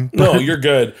your time. No, you're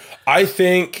good. I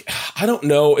don't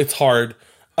know. It's hard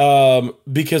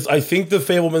because I think The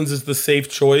Fabelmans is the safe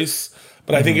choice,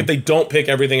 but I think if they don't pick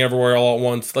Everything Everywhere All at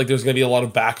Once, like, there's going to be a lot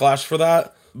of backlash for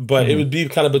that. But it would be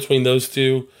kind of between those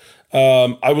two.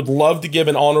 I would love to give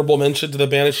an honorable mention to the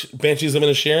Banshees of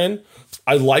Inisherin.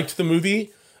 I liked the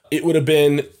movie. It would have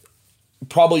been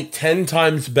probably 10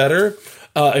 times better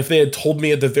if they had told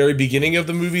me at the very beginning of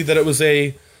the movie that it was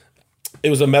a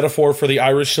metaphor for the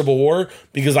Irish Civil War,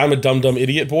 because I'm a dumb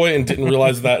idiot boy and didn't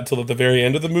realize that until at the very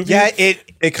end of the movie. Yeah,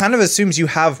 it kind of assumes you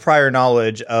have prior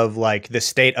knowledge of like the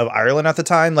state of Ireland at the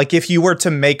time. Like, if you were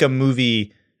to make a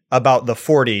movie about the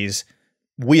 40s,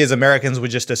 we as Americans would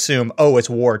just assume, oh, it's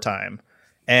wartime.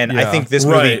 And I think this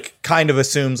movie kind of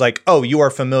assumes like, oh, you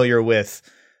are familiar with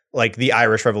like the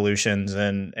Irish revolutions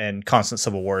and constant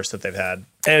civil wars that they've had.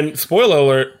 And spoiler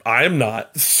alert, I am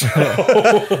not. So.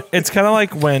 It's kind of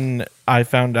like when I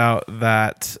found out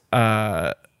that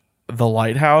The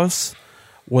Lighthouse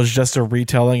was just a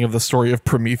retelling of the story of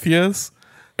Prometheus.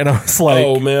 And I was like,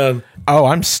 oh man,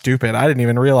 I'm stupid. I didn't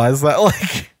even realize that.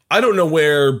 Like, I don't know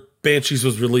where Banshees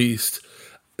was released.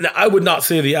 Now, I would not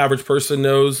say the average person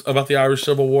knows about the Irish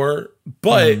Civil War,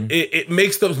 but it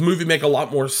makes the movie make a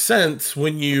lot more sense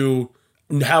when you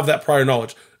have that prior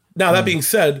knowledge. Now, that being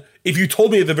said, if you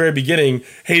told me at the very beginning,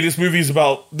 hey, this movie's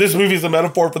a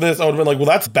metaphor for this, I would have been like, well,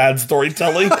 that's bad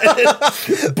storytelling.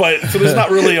 But so there's not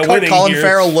really a winning Colin here.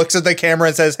 Farrell looks at the camera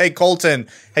and says, hey, Colton,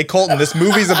 this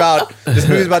movie's about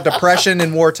depression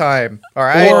in wartime. All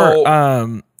right.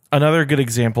 Or another good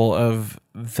example of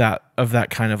that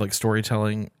kind of like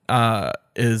storytelling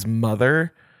is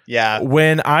Mother. Yeah.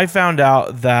 When I found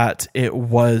out that it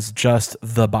was just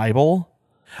the Bible,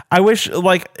 I wish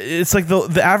like it's like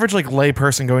the average like lay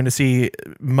person going to see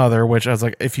Mother, which I was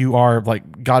like, if you are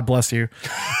like, God bless you.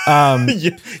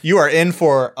 You are in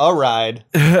for a ride.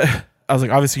 I was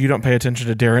like, obviously you don't pay attention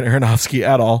to Darren Aronofsky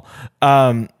at all.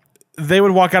 They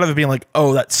would walk out of it being like,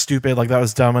 oh, that's stupid. Like that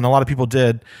was dumb. And a lot of people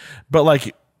did. But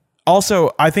like, also,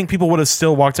 I think people would have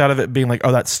still walked out of it being like,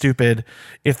 oh, that's stupid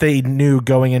if they knew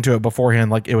going into it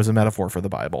beforehand, like it was a metaphor for the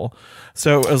Bible.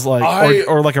 So it was like,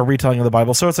 or like a retelling of the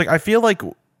Bible. So it's like, I feel like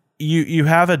you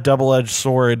have a double-edged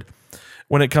sword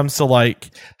when it comes to like,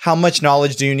 how much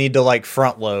knowledge do you need to like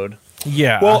front load?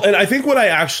 Yeah. Well, and I think what I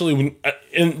actually,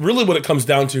 and really what it comes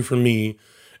down to for me,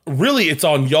 really it's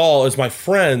on y'all as my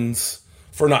friends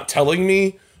for not telling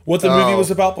me what the movie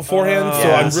was about beforehand.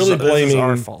 So I'm really blaming. This is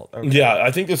our fault. Okay. Yeah, I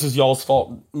think this is y'all's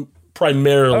fault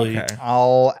primarily. Okay.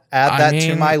 I'll add that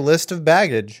to my list of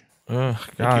baggage. Oh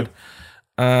God.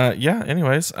 Yeah.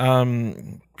 Anyways,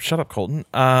 shut up, Colton.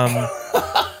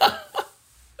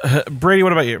 Brady,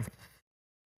 what about you?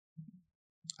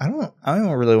 I don't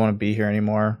really want to be here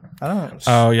anymore. I don't.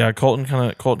 Oh yeah, Colton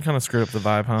kind of screwed up the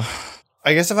vibe, huh?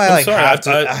 I guess if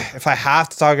I have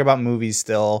to talk about movies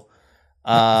still,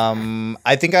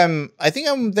 I think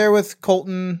I'm there with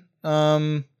Colton.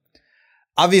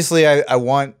 Obviously I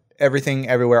want Everything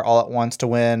Everywhere All at Once to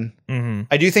win. Mm-hmm.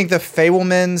 I do think the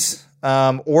Fabelmans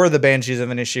or the Banshees of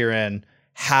Inisherin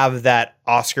have that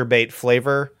Oscar bait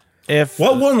flavor.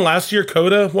 What won last year?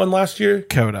 Coda won last year?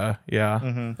 Coda, yeah.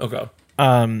 Mm-hmm. Okay.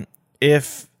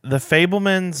 If the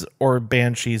Fabelmans or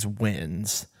Banshees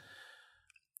wins,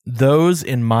 those,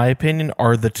 in my opinion,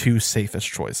 are the two safest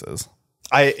choices.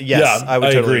 I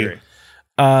would totally agree.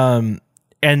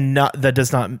 And that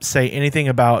does not say anything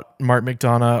about Mark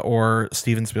McDonagh or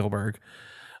Steven Spielberg.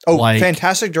 Oh,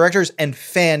 fantastic directors and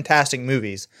fantastic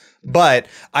movies. But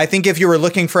I think if you were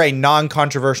looking for a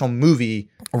non-controversial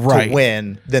movie to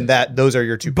win, then those are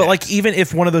your two picks. But like, even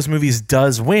if one of those movies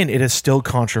does win, it is still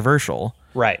controversial.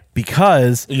 Right.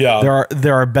 Because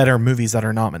there are better movies that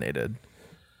are nominated.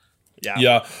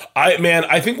 Yeah.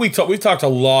 I think we've talked a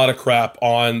lot of crap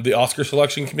on the Oscar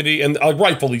selection committee, and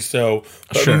rightfully so.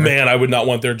 But man, I would not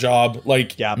want their job.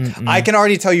 Like, I can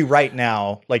already tell you right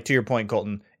now, like to your point,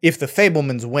 Colton, if the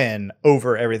Fabelmans win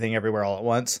over Everything Everywhere All at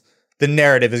Once, the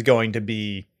narrative is going to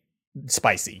be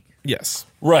spicy. Yes.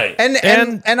 Right.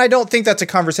 And I don't think that's a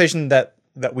conversation that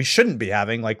we shouldn't be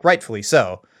having, like rightfully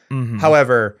so. Mm-hmm.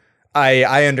 However,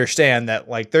 I understand that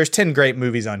like there's 10 great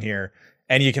movies on here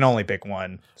and you can only pick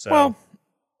one. So well,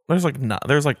 there's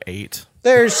like 8.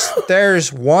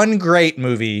 There's one great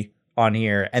movie on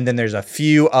here, and then there's a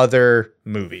few other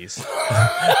movies.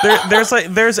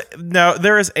 there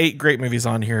is 8 great movies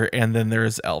on here, and then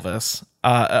there's Elvis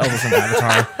and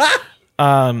Avatar.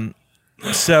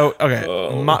 So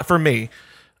okay, for me,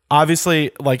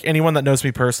 obviously, like anyone that knows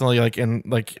me personally, like in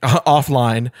like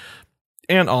offline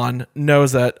and on,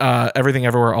 knows that Everything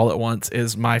Everywhere All at Once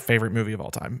is my favorite movie of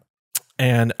all time,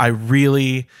 and I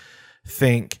really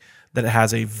think that it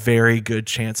has a very good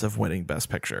chance of winning Best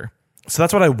Picture. So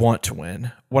that's what I want to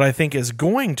win. What I think is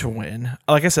going to win,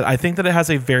 like I said, I think that it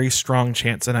has a very strong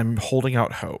chance, and I'm holding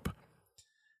out hope.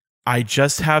 I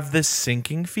just have this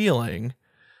sinking feeling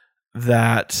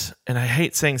that, and I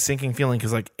hate saying sinking feeling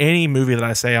because like any movie that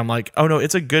I say, I'm like, oh no,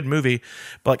 it's a good movie.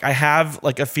 But like I have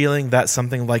like a feeling that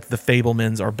something like The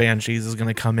Fabelmans or Banshees is going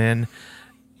to come in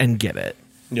and get it.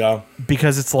 Yeah.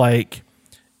 Because it's like,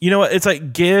 you know what? It's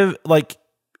like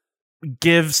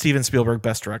give Steven Spielberg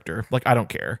Best Director. Like, I don't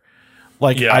care.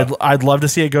 Like, I'd love to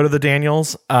see it go to the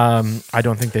Daniels. I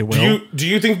don't think they will. Do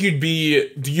you think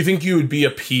you would be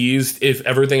appeased if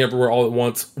Everything Everywhere All at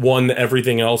Once won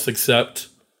everything else except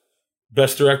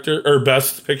Best Director or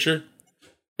Best Picture?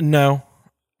 No.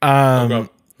 Okay.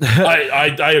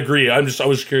 I agree. I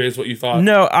was curious what you thought.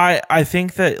 No, I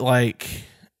think that like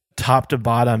top to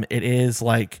bottom, it is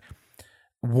like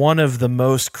one of the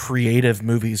most creative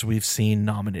movies we've seen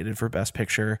nominated for Best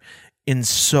Picture in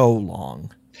so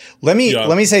long. Let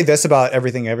me say this about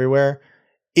Everything Everywhere.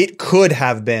 It could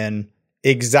have been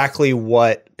exactly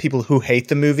what people who hate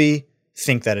the movie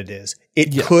think that it is.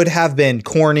 It could have been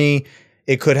corny.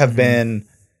 It could have been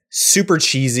super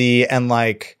cheesy and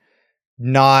like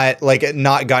not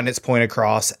gotten its point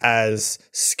across as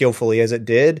skillfully as it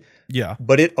did. Yeah.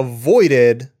 But it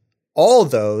avoided all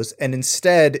those and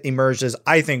instead emerged as,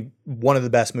 I think, one of the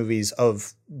best movies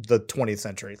of the 20th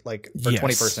century, like or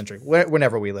 21st century,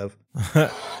 whenever we live.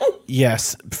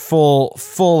 Yes,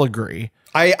 full agree.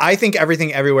 I think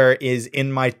Everything Everywhere is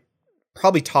in my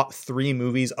probably top 3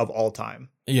 movies of all time.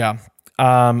 Yeah.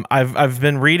 I've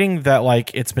been reading that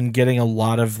like it's been getting a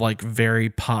lot of like very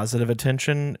positive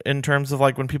attention in terms of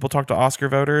like when people talk to Oscar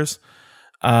voters.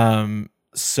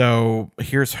 So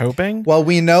here's hoping. Well,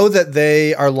 we know that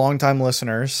they are longtime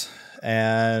listeners,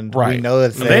 and we know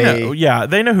that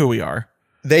they know who we are.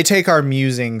 They take our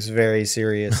musings very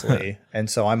seriously, and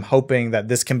so I'm hoping that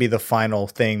this can be the final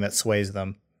thing that sways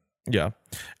them. Yeah,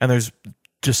 and there's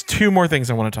just two more things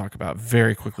I want to talk about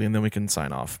very quickly, and then we can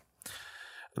sign off.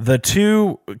 The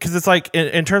two, because it's like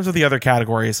in terms of the other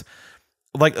categories,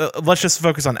 like let's just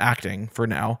focus on acting for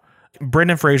now.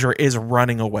 Brendan Fraser is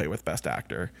running away with Best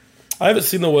Actor. I haven't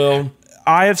seen The Will.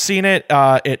 I have seen it.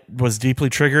 It was deeply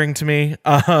triggering to me.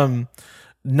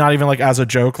 Not even like as a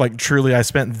joke. Like truly, I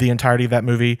spent the entirety of that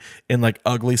movie in like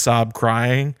ugly sob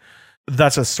crying.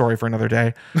 That's a story for another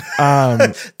day.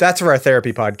 That's for our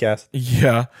therapy podcast.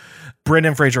 Yeah.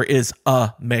 Brendan Fraser is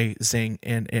amazing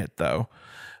in it, though.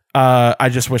 I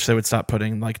just wish they would stop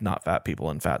putting like not fat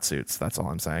people in fat suits. That's all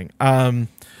I'm saying.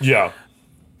 Yeah.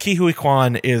 Ke Huy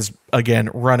Quan is again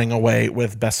running away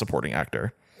with Best Supporting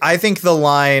Actor. I think the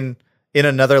line in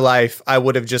another life, I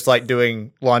would have just liked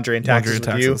doing laundry and taxes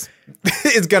with you.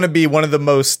 It's going to be one of the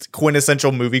most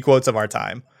quintessential movie quotes of our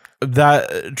time.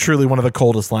 That truly one of the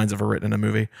coldest lines ever written in a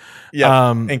movie.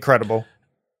 Yeah, incredible.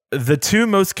 The two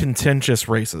most contentious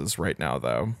races right now,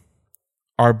 though,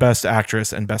 are Best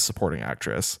Actress and Best Supporting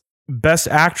Actress. Best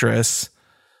Actress,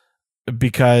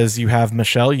 because you have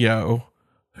Michelle Yeoh,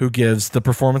 who gives the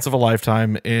performance of a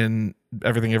lifetime in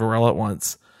Everything Everywhere All at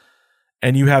Once.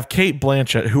 And you have Cate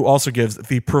Blanchett, who also gives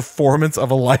the performance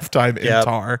of a lifetime in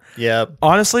Tar. Yep.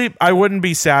 Honestly, I wouldn't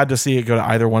be sad to see it go to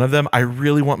either one of them. I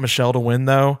really want Michelle to win,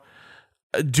 though.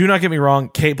 Do not get me wrong.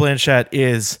 Cate Blanchett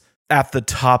is at the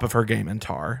top of her game in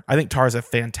Tar. I think Tar is a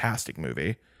fantastic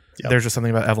movie. Yep. There's just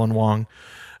something about Evelyn Wong.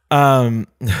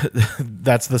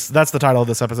 That's the title of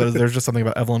this episode. Is There's just something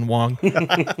about Evelyn Wong.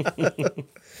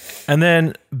 And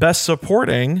then Best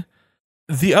Supporting,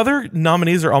 the other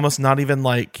nominees are almost not even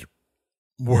like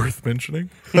worth mentioning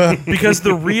because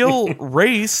the real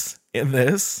race in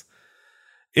this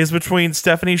is between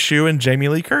Stephanie Hsu and Jamie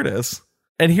Lee Curtis.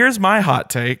 And here's my hot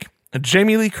take.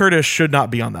 Jamie Lee Curtis should not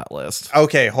be on that list.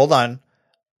 Okay, hold on.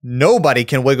 Nobody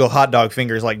can wiggle hot dog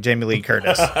fingers like Jamie Lee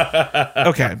Curtis.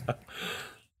 Okay.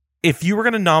 If you were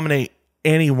going to nominate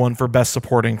anyone for Best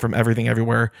Supporting from Everything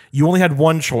Everywhere, you only had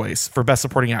one choice for Best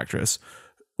Supporting Actress.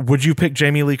 Would you pick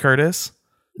Jamie Lee Curtis?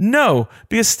 No,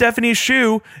 because Stephanie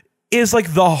Hsu is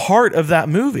like the heart of that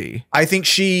movie. I think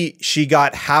she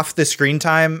got half the screen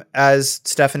time as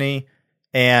Stephanie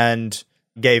and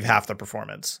gave half the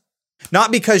performance.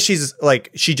 Not because she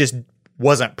just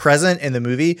wasn't present in the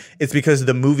movie. It's because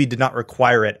the movie did not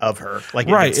require it of her. Like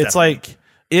right. It's like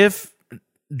if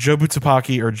Joe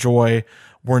Butsupaki or Joy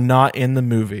were not in the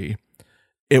movie,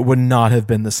 it would not have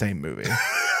been the same movie.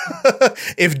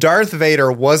 If Darth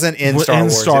Vader wasn't in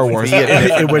Star Wars,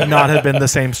 it would not have been the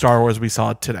same Star Wars we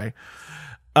saw today.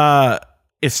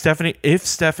 If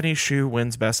Stephanie Hsu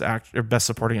wins Best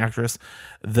Supporting Actress,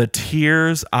 the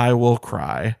tears I will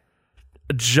cry,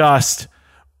 just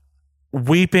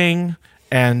weeping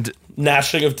and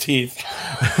gnashing of teeth,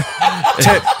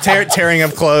 tearing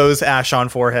of clothes, ash on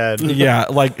forehead. Yeah,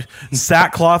 like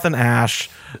sackcloth and ash,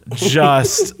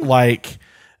 just like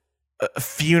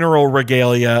funeral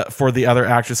regalia for the other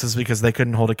actresses because they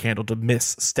couldn't hold a candle to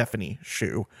Miss Stephanie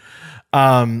Hsu.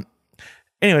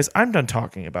 Anyways, I'm done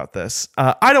talking about this.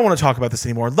 I don't want to talk about this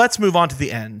anymore. Let's move on to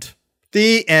the end.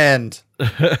 The end.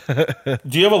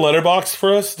 Do you have a letterbox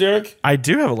for us, Derek? I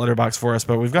do have a letterbox for us,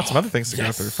 but we've got some other things to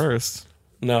go through first.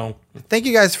 No. Thank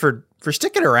you guys for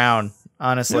sticking around,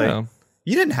 honestly. Yeah.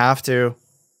 You didn't have to.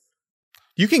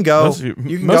 You can go. You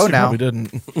can go now. Probably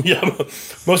didn't. Yeah,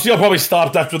 most of y'all probably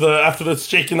stopped after the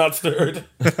shaken not stirred.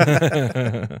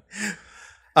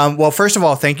 Well, first of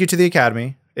all, thank you to the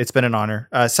Academy. It's been an honor.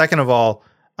 Second of all,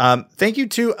 thank you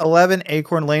to 11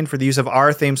 Acorn Lane for the use of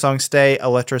our theme song, Stay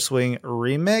Electro Swing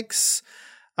Remix.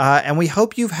 And we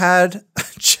hope you've had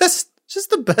just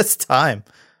the best time.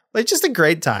 Like, just a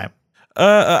great time.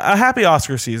 A happy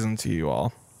Oscar season to you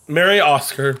all. Merry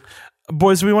Oscar.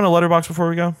 Boys, do we want a letterbox before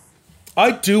we go?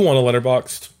 I do want a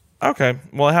letterboxed. Okay.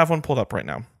 Well, I have one pulled up right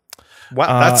now.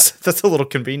 Wow, that's a little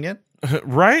convenient.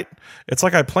 Right? It's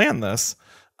like I planned this.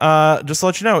 Just to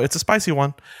let you know, it's a spicy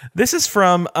one. This is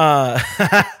from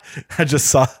I just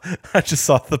saw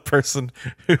the person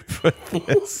who put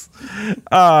this.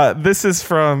 This is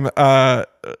from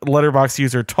Letterboxd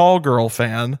user Tall Girl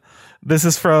Fan. This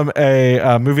is from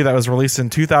a movie that was released in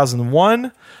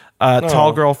 2001.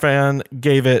 Tall Girl Fan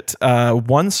gave it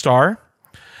 1 star.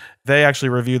 They actually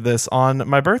reviewed this on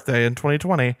my birthday in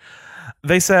 2020.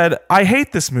 They said, I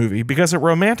hate this movie because it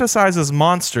romanticizes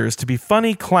monsters to be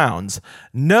funny clowns.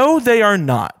 No, they are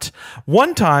not.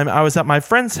 One time, I was at my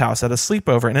friend's house at a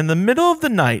sleepover, and in the middle of the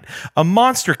night, a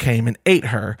monster came and ate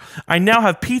her. I now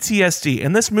have PTSD,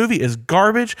 and this movie is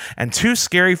garbage and too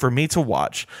scary for me to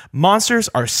watch. Monsters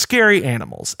are scary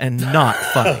animals and not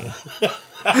funny.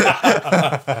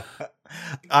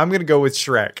 I'm going to go with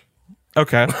Shrek.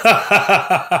 Okay.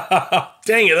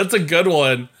 Dang it, that's a good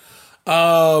one.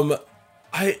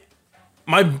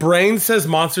 My brain says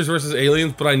Monsters vs.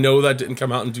 Aliens, but I know that didn't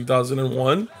come out in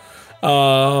 2001.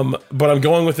 But I'm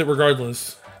going with it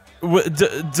regardless.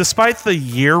 Despite the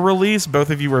year release, both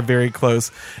of you were very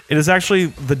close. It is actually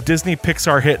the Disney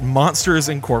Pixar hit Monsters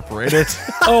Incorporated.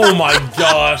 Oh my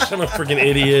gosh, I'm a freaking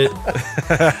idiot.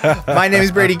 My name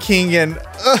is Brady King, and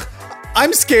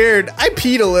I'm scared. I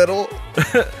peed a little.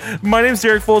 My name's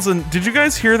Derek Foles, and did you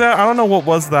guys hear that? I don't know what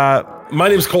was that. My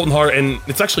name's Colton Hart, and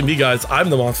it's actually me, guys. I'm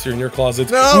the monster in your closet.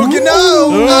 No, no.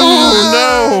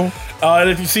 Oh, no. And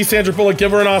if you see Sandra Bullock,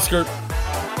 give her an Oscar.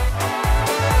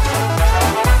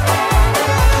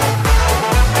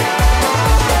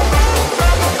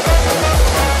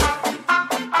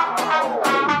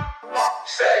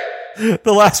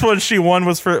 The last one she won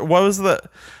was for what was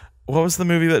the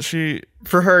movie that she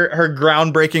For her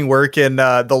groundbreaking work in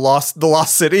the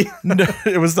Lost City. No,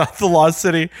 it was not The Lost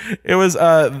City. It was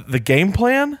The Game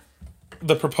Plan?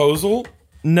 The Proposal?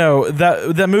 No,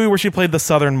 that movie where she played the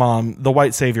Southern mom, the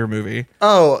white savior movie.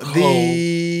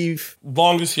 The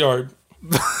Longest Yard.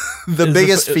 The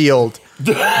Biggest Field.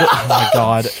 Oh my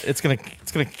god, it's gonna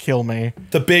kill me.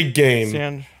 The Big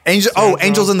Game.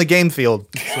 Angels in the Game Field.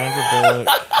 Sandra Bullock.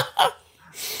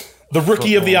 The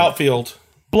Rookie of the Outfield.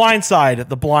 Blind Side.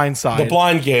 The Blind Side. The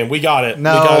Blind Game. We got it.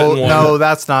 No, we got it in one. No,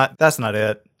 that's not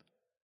it.